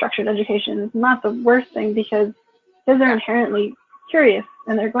structured education. It's not the worst thing because kids are inherently curious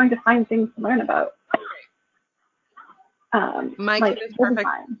and they're going to find things to learn about. My Like kid is perfect.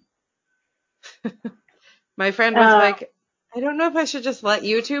 time. My friend was like, I don't know if I should just let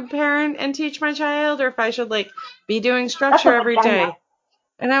YouTube parent and teach my child or if I should like be doing structure every day.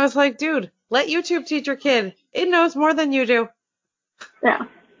 And I was like, dude, let YouTube teach your kid. It knows more than you do. Yeah.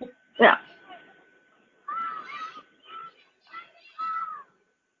 Yeah.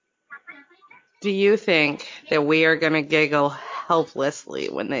 Do you think that we are going to giggle helplessly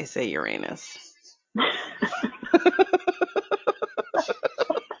when they say Uranus?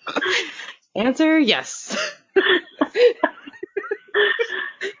 Answer, yes.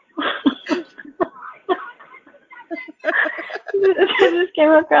 I just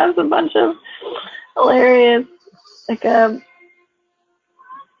came across a bunch of hilarious, like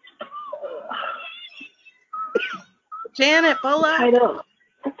Janet, pull up.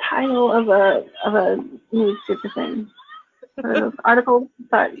 the title of a newspaper thing. What are those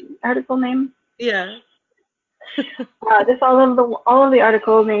article name? Yeah. Just all of the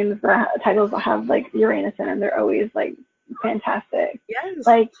article names, titles will have like Uranus in them. They're always like fantastic. Yes.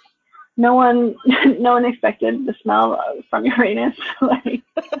 Like no one expected the smell from Uranus. Like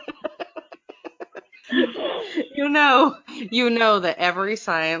you know that every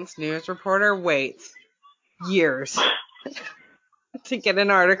science news reporter waits years to get an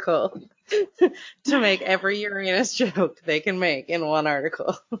article to make every Uranus joke they can make in one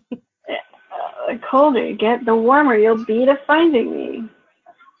article. the colder you get, the warmer you'll be to finding me.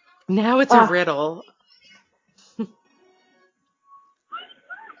 Now it's a riddle.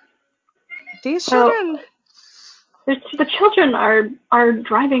 These children. The children are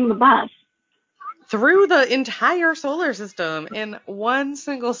driving the bus Through the entire solar system in one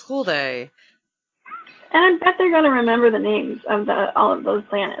single school day. and I bet they're gonna remember the names of all of those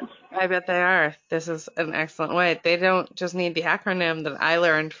planets. I bet they are. This is an excellent way. They don't just need the acronym that I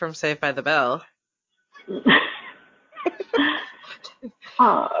learned from Saved by the Bell.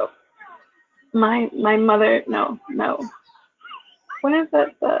 My mother, no. What is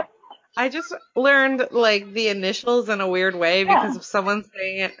it? I just learned like the initials in a weird way because of someone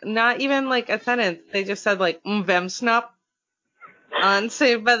saying it. Not even like a sentence. They just said like Vemsnop on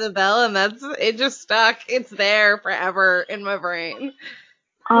Saved by the Bell, and it just stuck. It's there forever in my brain.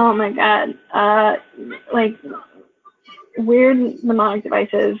 Oh my god. Like weird mnemonic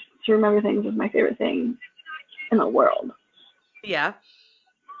devices to remember things is my favorite thing in the world. Yeah.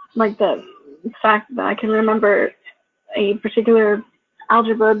 Like the fact that I can remember a particular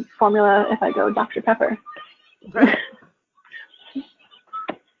algebra formula if I go Dr. Pepper. Right.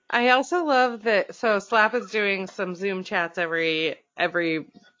 I also love that. So Slap is doing some Zoom chats pretty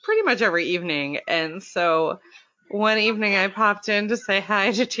much every evening, and so one evening I popped in to say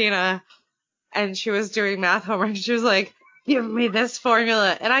hi to Tina, and she was doing math homework. And she was like, "Give me this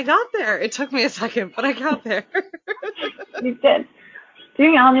formula," and I got there. It took me a second, but I got there. You did.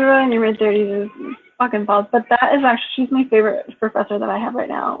 Doing algebra in your mid-30s is fucking balls, but that is actually, she's my favorite professor that I have right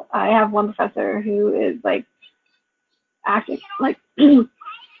now. I have one professor who is like acting like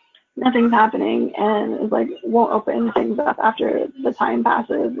nothing's happening and is like won't open things up after the time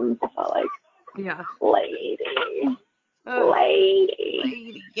passes and stuff like, Yeah. lady,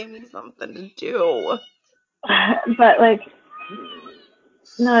 give me something to do. But like,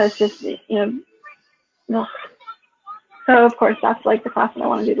 no, it's just ugh. So of course that's like the class that I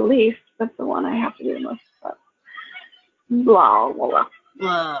want to do the least. That's the one I have to do the most. But blah blah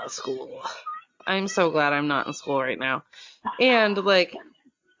blah. School. I'm so glad I'm not in school right now. And like,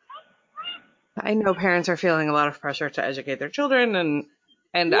 I know parents are feeling a lot of pressure to educate their children, and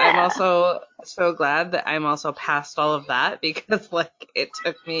I'm also so glad that I'm also past all of that because like it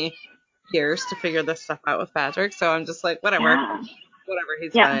took me years to figure this stuff out with Patrick. So I'm just like, whatever,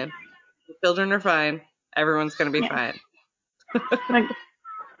 he's fine. The children are fine. Everyone's gonna be fine. Like,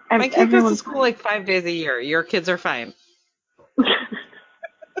 my kid goes to school like 5 days a year. Your kids are fine.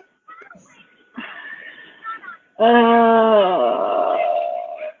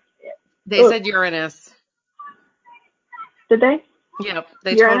 They said Uranus. Did they? Yep.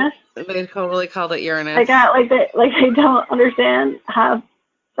 Uranus? They totally called it Uranus. I got they don't understand how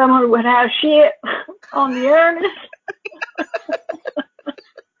someone would have shit on the Uranus.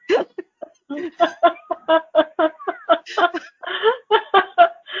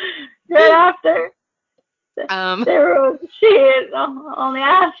 Right after there was shit on the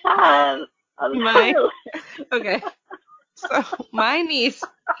outside of the toilet. Okay. So my niece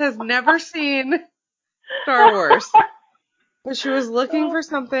has never seen Star Wars. But she was looking for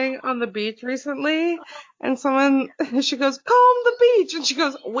something on the beach recently, and she goes, comb the beach, and she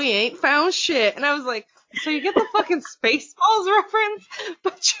goes, we ain't found shit. And I was like, so you get the fucking Spaceballs reference,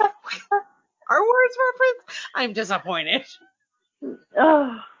 but you Star Wars reference? I'm disappointed.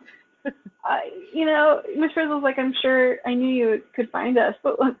 Oh, Miss Frizzle's like, I'm sure I knew you could find us,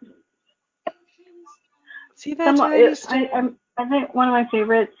 but look, See that Chinese store? I think one of my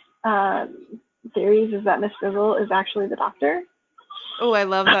favorite theories is that Miss Frizzle is actually the Doctor. Oh, I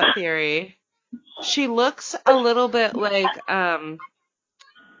love that theory. She looks a little bit like,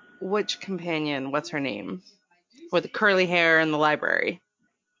 which companion? What's her name? With the curly hair in the library.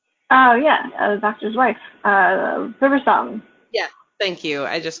 Oh yeah, the Doctor's wife, River Song. Yeah, thank you.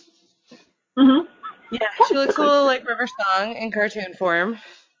 Mhm. Yeah, she looks a little like River Song in cartoon form.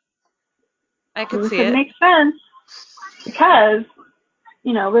 I could see It it. makes sense because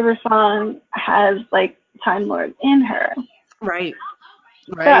River Song has like Time Lord in her. Right.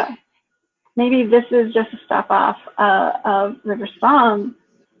 So Right. maybe this is just a step off of River Song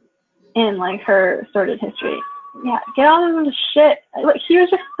in like her sordid history. Yeah, get on the shit. Like he was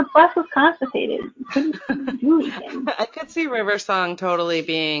just the bus was constipated. He couldn't do anything. I could see River Song totally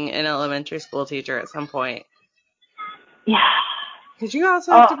being an elementary school teacher at some point. Yeah. Because you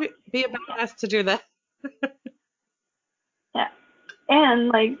also have Oh, to be a badass to do that. yeah. And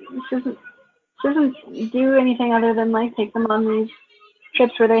like she doesn't do anything other than like take them on these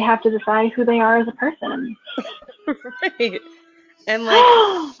trips where they have to decide who they are as a person. Right. And like,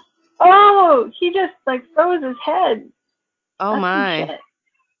 Oh, he just like froze his head. oh That's some my. shit.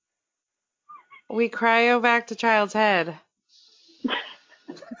 We cryo back to child's head.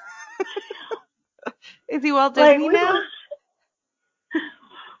 Is he Walt Like Disney now?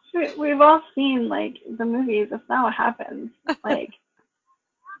 we've all seen like the movies. That's not what happens. Like,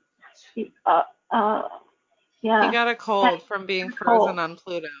 he, He yeah, got a cold from being cold. frozen on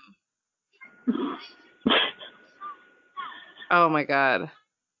Pluto. Oh my god.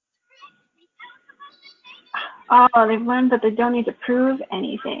 Oh, they've learned that they don't need to prove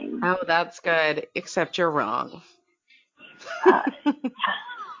anything. Oh, that's good. Except you're wrong. Uh,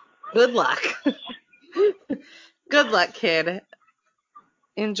 Good luck. Good luck, kid.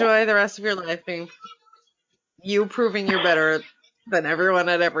 Enjoy the rest of your life being you proving you're better than everyone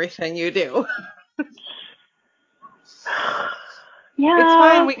at everything you do. It's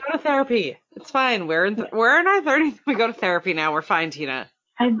fine. yeah, We go to therapy. It's fine. We're in our 30s. We go to therapy now. We're fine, Tina.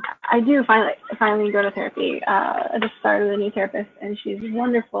 I do finally go to therapy. I just started a new therapist, and she's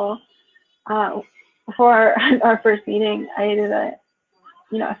wonderful. Before our first meeting, I did a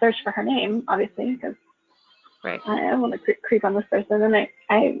search for her name, obviously, because Right. I don't want to creep on this person. And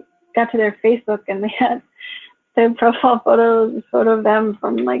I got to their Facebook, and they had their profile photos, a photo of them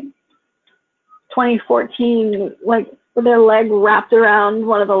from like 2014, like with their leg wrapped around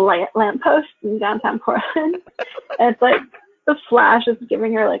one of the lampposts in downtown Portland. And it's like the flash is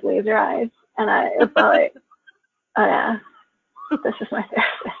giving her like laser eyes, and it's like, oh yeah, this is my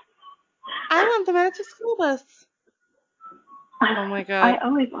therapist. I want the magic school bus. Oh my I god.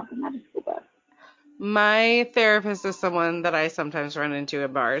 always want the magic school bus. My therapist is someone that I sometimes run into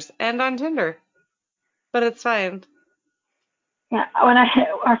at bars and on Tinder. But it's fine. Yeah, when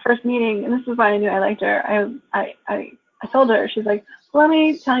our first meeting, and this is why I knew I liked her. I told her, she's like, let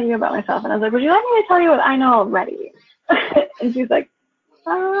me tell you about myself, and I was like, would you like me to tell you what I know already? And she's like,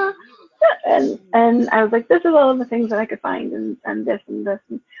 uh, and I was like, this is all of the things that I could find, and this and this,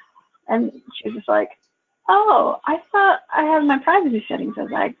 and she was just like, oh, I thought I had my privacy settings. I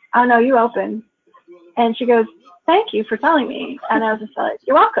was like, oh no, you open. And she goes, thank you for telling me. And I was just like,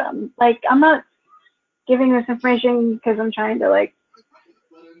 you're welcome. Like, I'm not giving this information because I'm trying to like,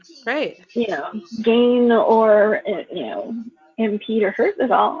 Right. gain or impede or hurt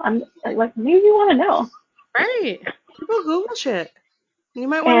at all. I'm like, maybe you want to know. Right. People Google shit. You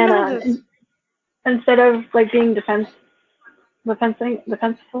might want to And know this. instead of like being defensive.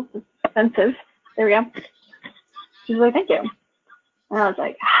 There we go. She's like, thank you. And I was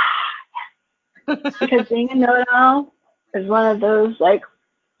like, because being a know-it-all is one of those like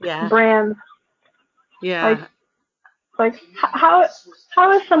Yeah. brands. Yeah. Like, how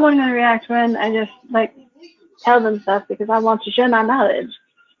is someone gonna react when I just like tell them stuff because I want to share my knowledge?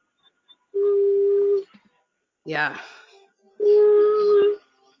 Yeah. Mm,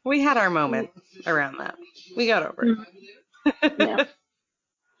 We had our moment around that. We got over mm, yeah, it.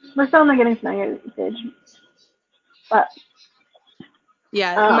 we're still not getting to know you stage, but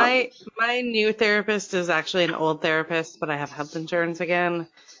Yeah, my new therapist is actually an old therapist, but I have health insurance again.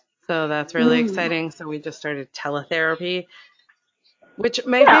 So that's really mm, exciting. So we just started teletherapy, Which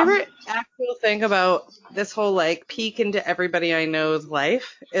my Yeah. favorite actual thing about this whole like peek into everybody I know's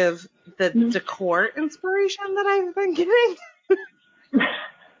life is the Mhm. decor inspiration that I've been getting.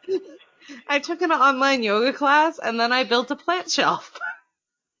 I took an online yoga class and then I built a plant shelf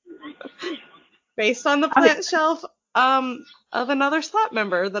based on the Okay. plant shelf of another slot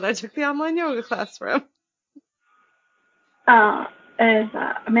member that I took the online yoga class from. Is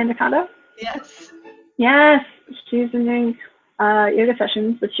Amanda Kondo? Yes. Yes, she's been doing yoga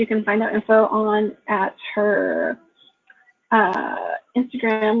sessions, which you can find out info on at her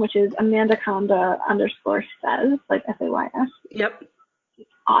Instagram, which is Amanda Kondo _says, like SAYS. Yep.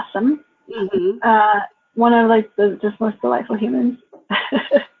 Awesome. Mhm. One of like the just most delightful humans.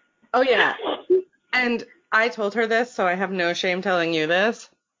 Oh yeah. And I told her this, so I have no shame telling you this.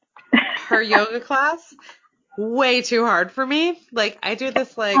 Her yoga class, way too hard for me. Like I do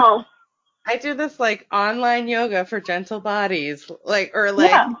this Oh, online yoga for gentle bodies, like or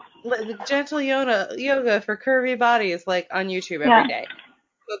yeah, gentle yoga for curvy bodies, like on YouTube every yeah, day.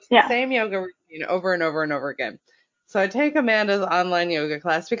 So it's the yeah, same yoga routine over and over and over again. So I take Amanda's online yoga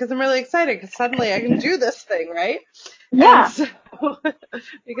class because I'm really excited because suddenly I can do this thing, right? And yeah, so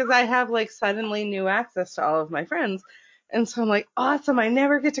because I have like suddenly new access to all of my friends. And so I'm like, awesome, I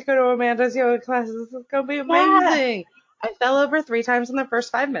never get to go to Amanda's yoga classes. This is gonna be yeah. amazing. I fell over 3 times in the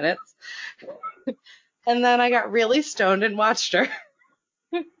first 5 minutes. And then I got really stoned and watched her.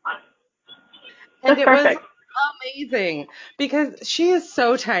 And That's it was perfect. amazing because she is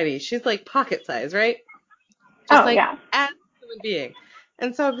so tiny. She's like pocket size, right? Just Oh, like yeah, as a human being.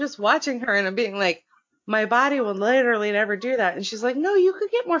 And so I'm just watching her and I'm being like, my body will literally never do that. And she's like, no, you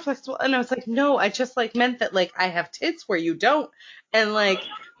could get more flexible. And I was like, no, I just like meant that like I have tits where you don't. And like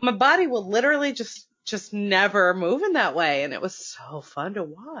my body will literally just never move in that way. And it was so fun to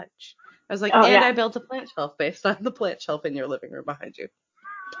watch. I was like, oh, and yeah. I built a plant shelf based on the plant shelf in your living room behind you.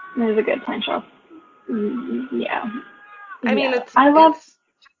 It was a good plan show. Yeah, I mean, yeah. I love. it's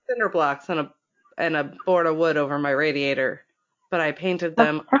cinder blocks and a board of wood over my radiator, but I painted That's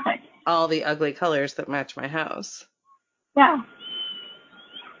them perfect. all the ugly colors that match my house. Yeah,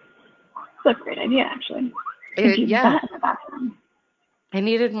 that's a great idea actually. Could do Yeah, that in the bathroom. I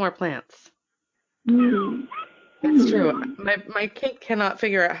needed more plants. Mm. It's true. Mm. My kid cannot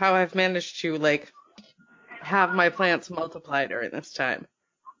figure out how I've managed to like have my plants multiply during this time.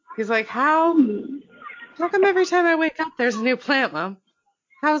 He's like, Mm. how come every time I wake up there's a new plant, Mom?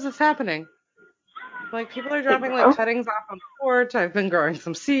 How is this happening? Like people are They dropping like grow. cuttings off on the porch. I've been growing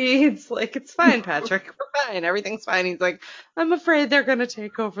some seeds. Like it's fine, Patrick. We're fine. Everything's fine. He's like, I'm afraid they're gonna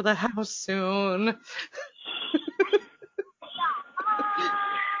take over the house soon.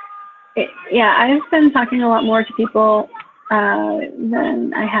 Yeah, I've been talking a lot more to people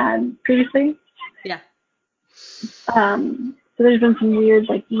than I had previously. Yeah. So there's been some weird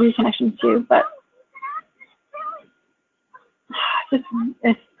like reconnections too, but just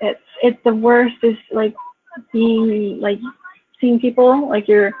it's the worst is like being like seeing people like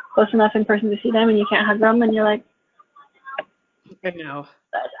you're close enough in person to see them and you can't hug them and you're I know.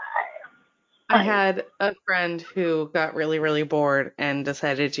 I like had a friend who got really, really bored and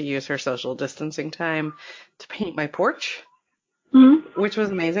decided to use her social distancing time to paint my porch, mm-hmm, which was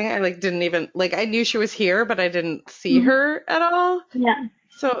amazing. I like didn't even like I knew she was here, but I didn't see mm-hmm, her at all. yeah,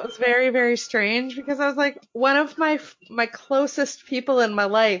 So it was very, very strange because I was like, one of my closest people in my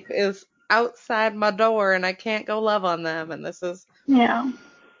life is outside my door and I can't go love on them, and yeah.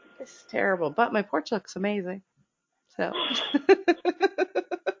 this is terrible. But my porch looks amazing. So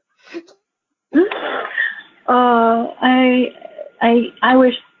I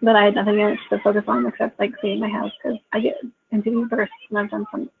wish that I had nothing else to focus on except like cleaning my house because I get into bursts and I've done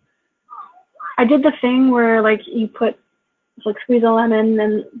some. I did the thing where like you put like squeeze a lemon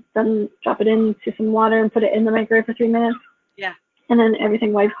and then drop it into some water and put it in the microwave for 3 minutes yeah, and then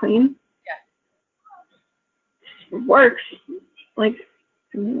everything wipes clean. It works like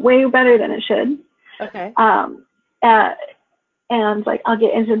way better than it should. yeah. Okay. Um, uh, and like I'll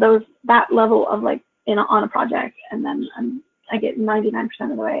get into that level of like on a project and then I get 99% of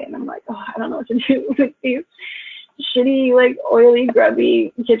the way and I'm like, oh, I don't know what to do with these shitty like oily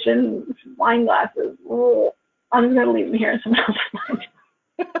grubby kitchen wine glasses. Oh, I'm just gonna leave them here and someone else find.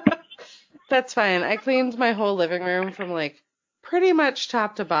 That's fine. I cleaned my whole living room from like pretty much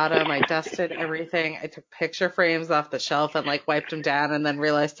top to bottom. I dusted everything. I took picture frames off the shelf and like wiped them down and then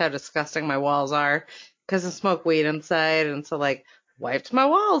realized how disgusting my walls are because I smoke weed inside and so like wiped my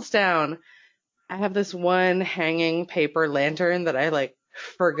walls down. I have this one hanging paper lantern that I like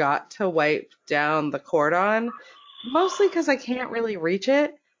forgot to wipe down the cord on, mostly because I can't really reach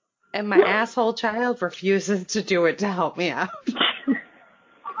it and my asshole child refuses to do it to help me out.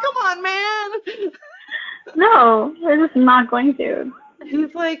 come on, man. No, they're just not going to.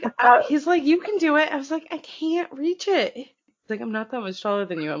 He's like, you can do it. I was like, I can't reach it. He's like, I'm not that much taller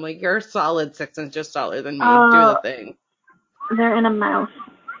than you. I'm like, you're a solid 6 inches taller than me. Do the Uh, thing. they're in a mouse.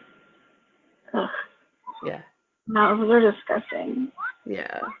 Ugh, Yeah. mouses are disgusting.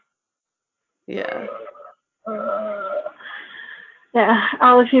 Yeah. Yeah. Yeah,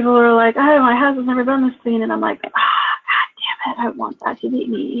 all the people were like, oh, my house has never been this clean. And I'm like, God damn it, I want that to be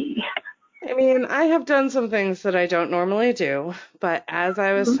me. I mean, I have done some things that I don't normally do, but as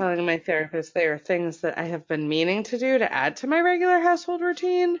I was telling my therapist, there are things that I have been meaning to do to add to my regular household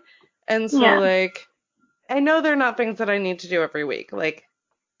routine. And so, Yeah. like, I know they're not things that I need to do every week. Like,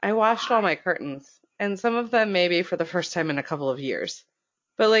 I washed all my curtains, and some of them maybe for the first time in a couple of years.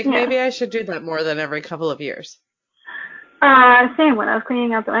 But, like, Yeah. maybe I should do that more than every couple of years. Same when I was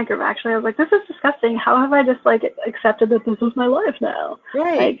cleaning out the microwave, actually, I was like, this is disgusting. How have I just, like, accepted that this is my life now?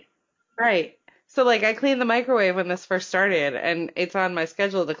 Right. Like, Right. So like I cleaned the microwave when this first started and it's on my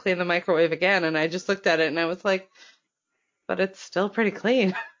schedule to clean the microwave again and I just looked at it and I was like, but it's still pretty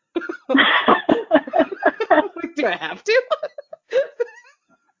clean. Like, do I have to?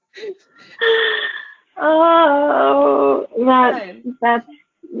 oh, Fine. that's,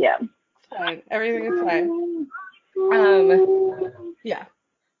 yeah. It's fine. Everything is fine. Um, yeah.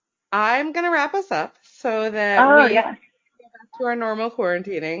 I'm gonna wrap us up so that Oh, we yeah. can get back to our normal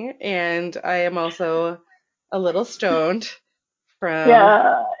quarantining and I am also a little stoned from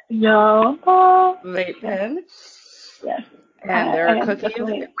Yeah. Yeah. Oh, vape yes. pen. Yes. And there I are am cookies in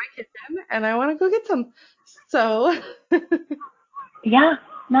definitely, my kitchen, and I want to go get some. So, yeah.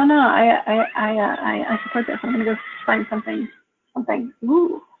 No, I support this. I'm gonna go find something.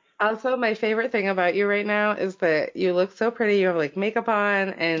 Ooh. also, my favorite thing about you right now is that you look so pretty. You have like makeup on,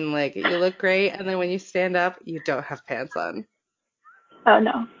 and like you look great. And then when you stand up, you don't have pants on. Oh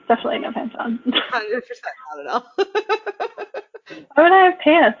no, definitely no pants on. 100% not at all. Why would I have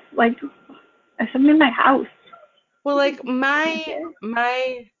pants? Like, I am in my house. Well, like my Okay.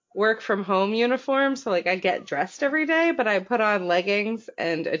 my work from home uniform, so like I get dressed every day, but I put on leggings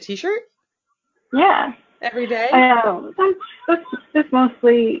and a t-shirt Yeah. every day. That's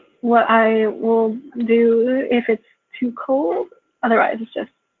mostly what I will do if it's too cold. Otherwise, it's just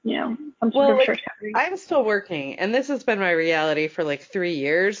some sort Well, of shirt like covering. I'm still working, and this has been my reality for like 3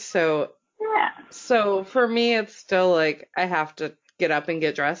 years. Yeah. So for me, it's still like I have to get up and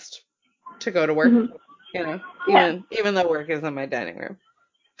get dressed to go to work. Hmm. You know, Yeah. even though work is in my dining room.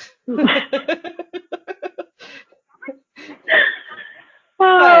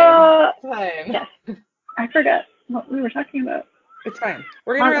 Fine, uh, fine. yes. I forgot what we were talking about. It's fine.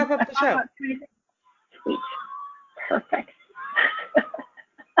 We're gonna wrap I up the thought show about too many things. Sweet. Perfect.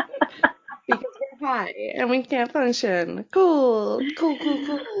 because we're high and we can't function. Cool, cool,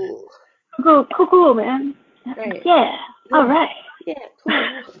 cool, cool. Cool, man. Right. Yeah. All Yeah. right.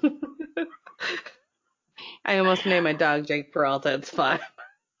 Yeah. Cool. I almost named my dog Jake Peralta. It's fine.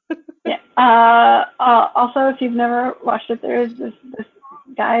 Yeah. Also, if you've never watched it, there's this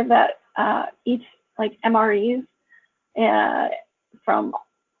guy that eats like MREs uh, from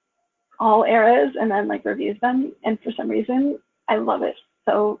all eras and then like reviews them. And for some reason, I love it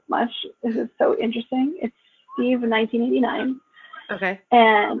so much. This is so interesting. It's Steve 1989, Okay.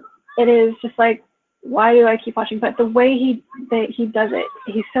 and it is just like, why do I keep watching? But the way he does it,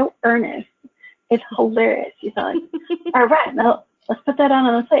 he's so earnest. It's hilarious. He's like, all right, now let's put that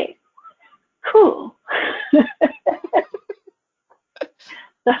on the plate. Cool.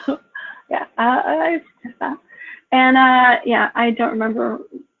 So yeah, I just that. And yeah, I don't remember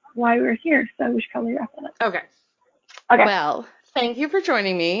why we were here, so we should probably wrap that up. Okay. Okay. Well, thank you for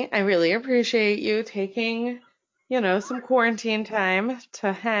joining me. I really appreciate you taking, some quarantine time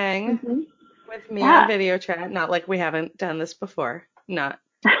to hang Hmm. with me on Yeah. video chat. Not like we haven't done this before, not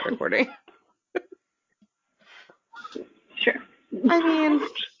recording. Sure. I mean,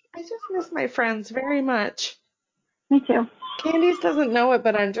 I just miss my friends very much. Me too. Candice doesn't know it,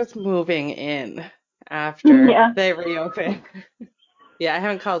 but I'm just moving in after Yeah. they reopen. Yeah, I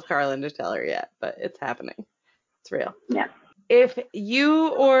haven't called Carlin to tell her yet, but it's happening. It's real. Yeah. If you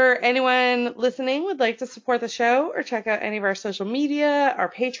or anyone listening would like to support the show or check out any of our social media,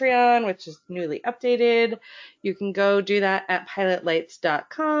 our Patreon, which is newly updated, you can go do that at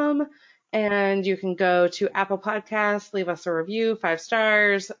pilotlights.com. And you can go to Apple Podcasts, leave us a review, 5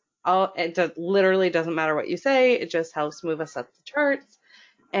 stars. Literally doesn't matter what you say. It just helps move us up the charts.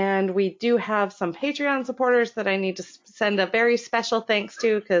 And we do have some Patreon supporters that I need to send a very special thanks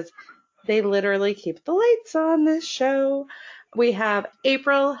to because they literally keep the lights on this show. We have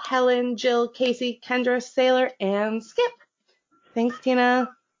April, Helen, Jill, Casey, Kendra, Sailor, and Skip. Thanks, Tina.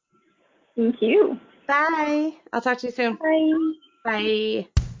 Thank you. Bye. I'll talk to you soon. Bye.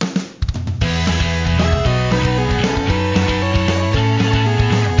 Bye.